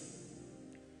Jesus,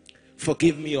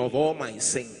 forgive me of all my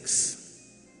sins.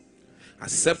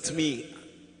 Accept me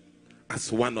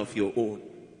as one of your own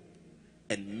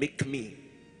and make me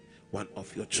one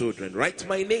of your children. Write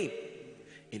my name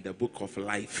in the book of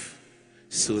life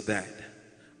so that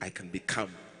I can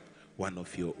become one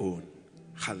of your own."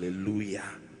 Hallelujah.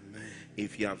 Amen.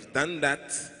 If you have done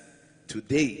that,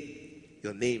 today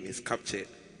your name is captured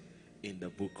in the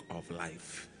book of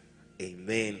life.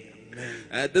 Amen.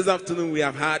 Amen. This afternoon we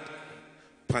have had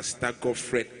Pastor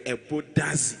Godfred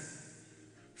Ebodazi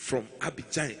from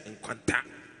Abidjan and Kwanta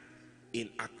in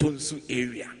Atonsu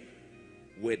area.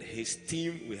 With his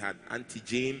team, we had Auntie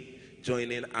Jane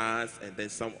joining us, and then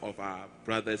some of our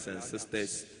brothers and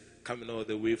sisters coming all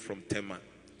the way from Tema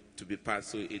to be part.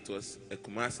 So it was a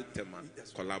Kumasi Tema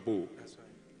collabo.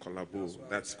 Collabo.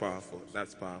 That's powerful.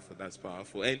 That's powerful. That's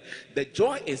powerful. And the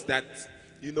joy is that,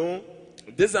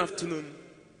 this afternoon,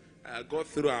 God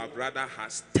through our brother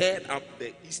has stirred up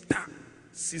the Easter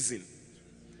season.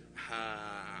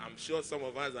 I'm sure some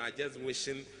of us are just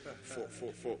wishing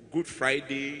for Good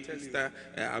Friday, Easter,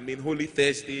 Holy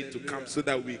Thursday to come so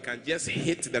that we can just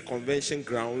hit the convention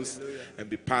grounds and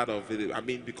be part of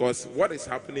it. Because what is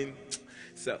happening,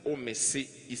 so see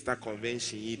Easter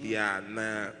convention,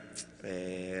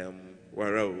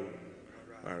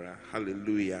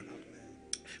 hallelujah.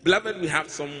 Beloved, we have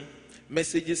some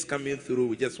messages coming through.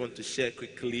 We just want to share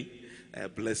quickly,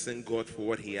 blessing God for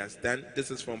what he has done.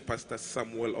 This is from Pastor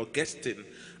Samuel Augustine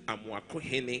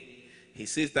Amwakohene. He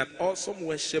says that awesome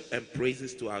worship and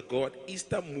praises to our God,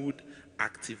 Easter mood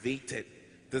activated.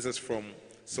 This is from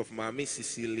Sofmami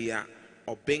Cecilia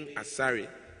Obeng Asari.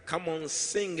 Come on,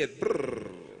 sing it.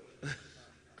 Brrr.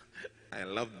 I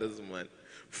love this man,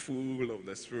 full of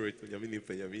the Spirit.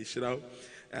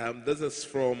 This is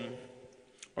from,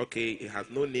 it has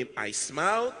no name. I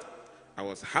smiled, I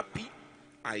was happy,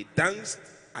 I danced,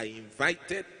 I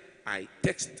invited, I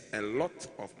texted a lot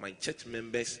of my church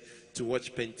members to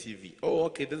watch Pen TV.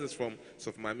 This is from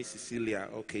Mami Cecilia.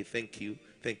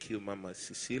 Thank you, Mama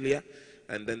Cecilia.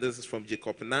 And then this is from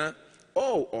Jacob Na.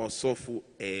 Sofu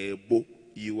Ebo,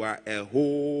 you are a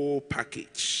whole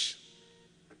package.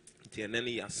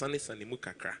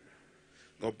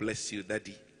 God bless you,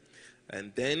 Daddy.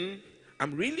 And then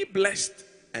I'm really blessed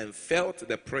and felt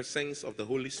the presence of the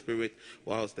Holy Spirit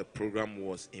whilst the program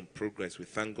was in progress. We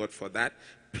thank God for that.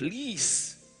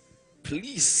 Please,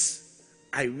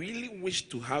 I really wish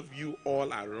to have you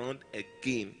all around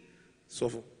again.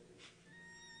 Sofu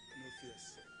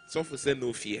said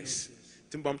no fears.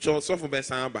 We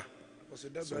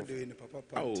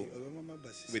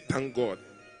thank God.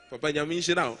 Papa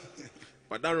Yamin now.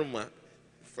 Padaruma.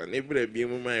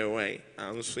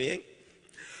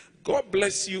 God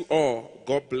bless you all.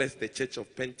 God bless the Church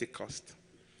of Pentecost.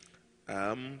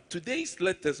 Today's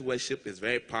latest worship is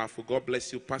very powerful. God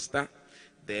bless you, Pastor,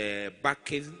 the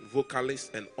backing vocalists,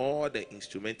 and all the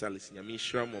instrumentalists,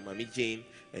 Nyamekye, Mami Jane,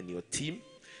 and your team.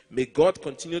 May God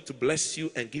continue to bless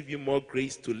you and give you more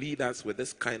grace to lead us with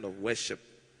this kind of worship.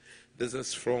 This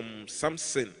is from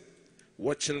Samson,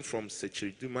 watching from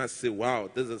Sechiriduma. Say, wow,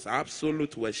 this is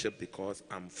absolute worship because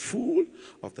I'm full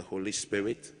of the Holy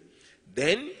Spirit.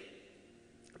 Then,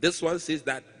 this one says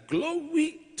that,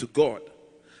 glory to God.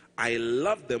 I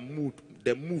love the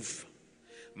move.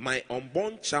 My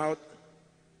unborn child,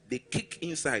 they kick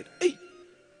inside. Hey,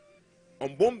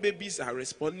 unborn babies are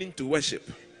responding to worship.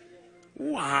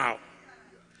 Wow.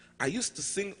 I used to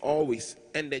sing always,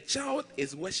 and the child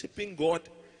is worshiping God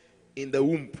in the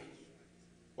womb.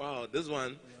 Wow, this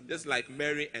one, just like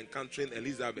Mary encountering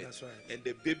Elizabeth. That's right. And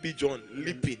the baby John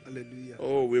leaping. Hallelujah.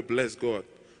 Oh, we bless God.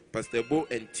 Pastor Bo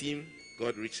and team,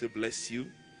 God richly bless you.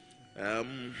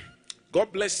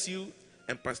 God bless you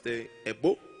and Pastor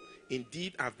Ebo.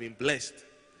 Indeed, I've been blessed.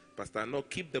 Pastor No,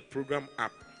 keep the program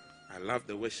up. I love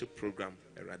the worship program.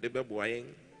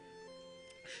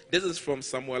 This is from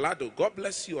Samuel Ado. God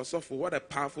bless you also for what a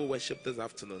powerful worship this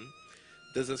afternoon.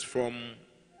 This is from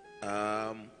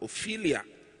Ophelia.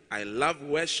 I love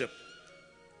worship.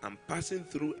 I'm passing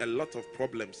through a lot of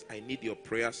problems. I need your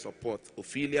prayer support.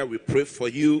 Ophelia, we pray for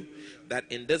you that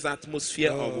in this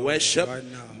atmosphere of worship, right,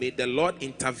 may the Lord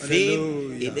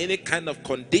intervene in any kind of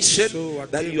condition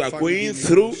that you are going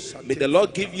through. May the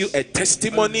Lord give you a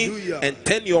testimony and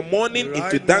turn your mourning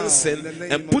into dancing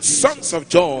and put songs of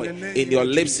joy in your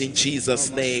lips in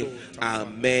Jesus' name.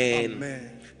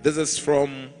 Amen. This is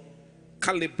from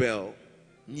Calibel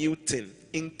Newton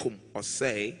Inkum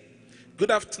Osei. Good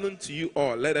afternoon to you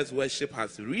all. Let us worship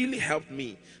has really helped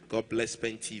me. God bless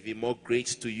Pen TV. More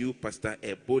grace to you, Pastor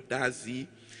Ebodazi.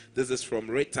 This is from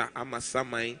Rita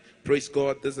Amasamai. Praise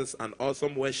God. This is an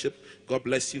awesome worship. God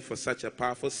bless you for such a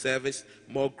powerful service.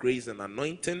 More grace and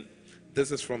anointing.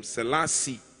 This is from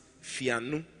Selassie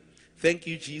Fianu. Thank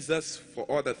you, Jesus, for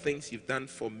all the things you've done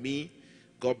for me.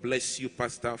 God bless you,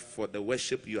 Pastor, for the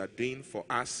worship you are doing for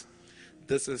us.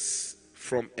 This is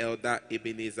from Elder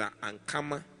Ebenezer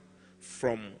Ankama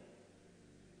from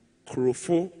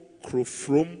Krofrom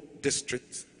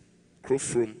District.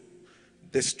 Krofrom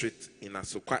District in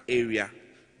Asokwa area.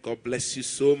 God bless you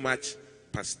so much,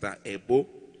 Pastor Ebo.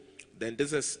 Then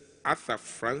this is Arthur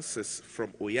Francis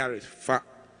from Oyarifa,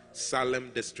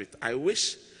 Salem District. I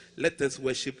wish let us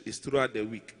worship is throughout the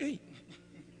week. Hey.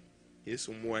 Yes,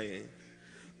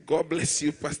 God bless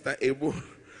you, Pastor Ebo,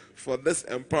 for this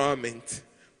empowerment.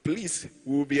 Please,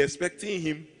 we will be expecting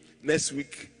him next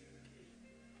week.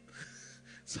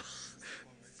 So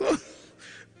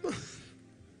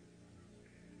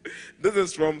this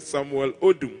is from Samuel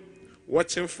Odum,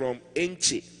 watching from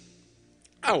Enche.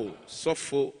 Oh,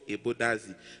 Sofo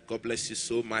Ebodazi. God bless you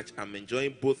so much. I'm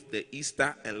enjoying both the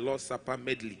Easter and Lord's Supper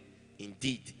medley.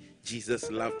 Indeed, Jesus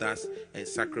loved us and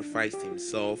sacrificed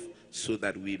himself so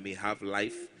that we may have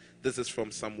life. This is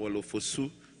from Samuel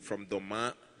Ofosu, from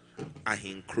Doma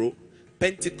Ahinkro.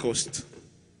 Pentecost,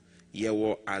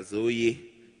 Yewo Azoye.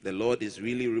 The Lord is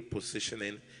really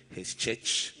repositioning his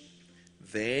church.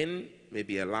 Then,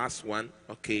 maybe a last one.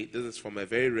 Okay, this is from a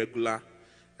very regular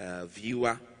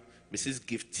viewer, Mrs.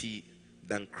 Gifty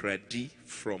Dankradi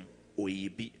from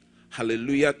Oyibi.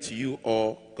 Hallelujah to you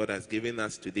all. God has given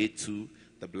us today too.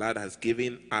 The blood has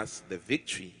given us the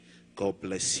victory. God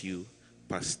bless you,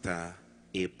 Pastor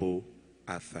Ebo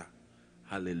Arthur.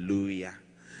 Hallelujah.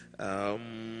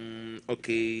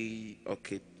 Okay.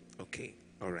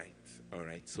 All right.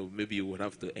 So maybe you would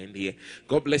have to end here.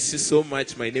 God bless you so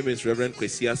much. My name is Reverend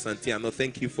Kwesia Santiano.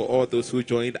 Thank you for all those who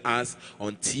joined us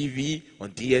on TV,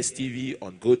 on DSTV,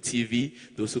 on GoTV,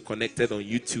 those who connected on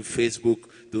YouTube, Facebook,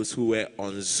 those who were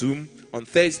on Zoom. On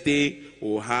Thursday,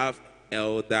 we'll have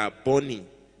Elder Bonnie,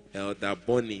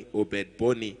 Obed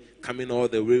Bonnie, coming all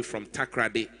the way from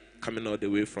Takrade.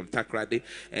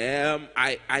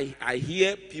 I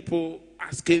hear people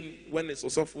asking when is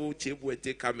Osofo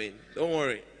Chebwete coming. Don't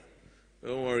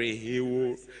worry, he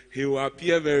will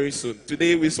appear very soon.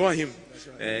 Today we saw him.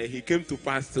 He came to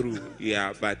pass through.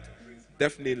 Yeah, but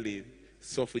definitely,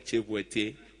 Osofo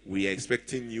Chebwete, we are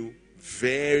expecting you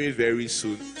very, very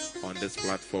soon on this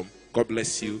platform. God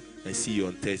bless you and see you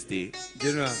on Thursday.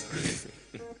 General.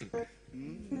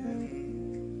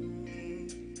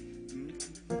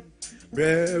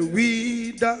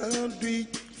 We don't do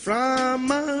from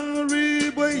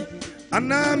Mariboy.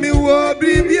 Anami wo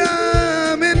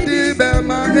bribia mende be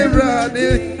ma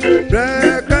ebrade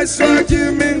bre Christ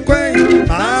min kwen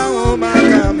awo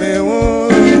maka me wo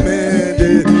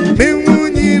mede mi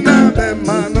munyi na be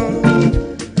mano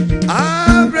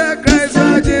abre Christ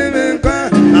min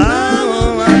kwen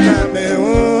awo maka me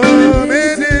wo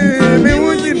mede mi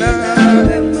munyi na.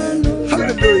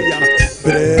 Hallelujah.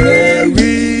 Bre we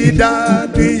da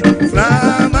bi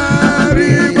from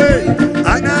Mariboy.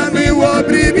 Anami wo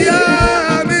bribia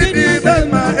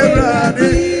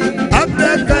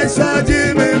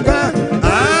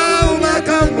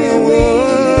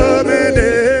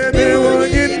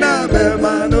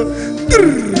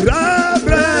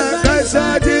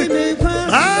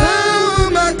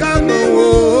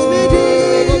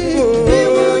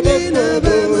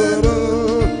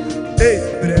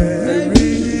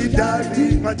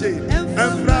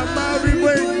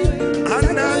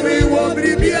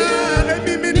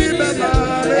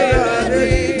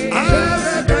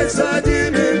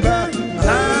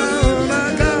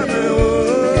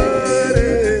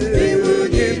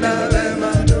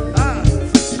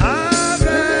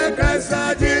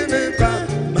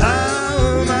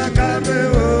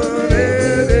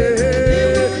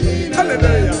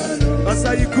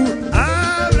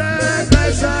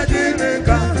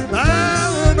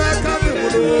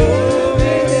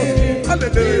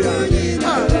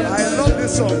I love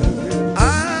this song.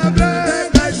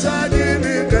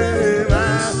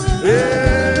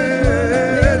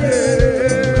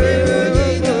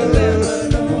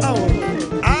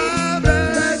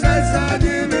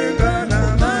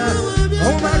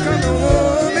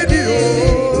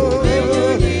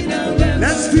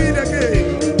 Let's do it again.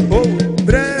 Oh,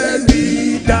 bread,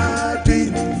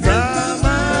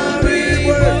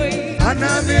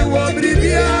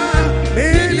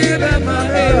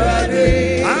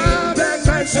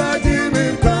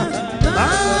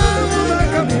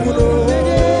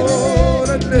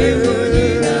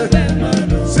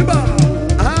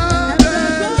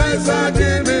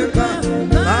 Awurade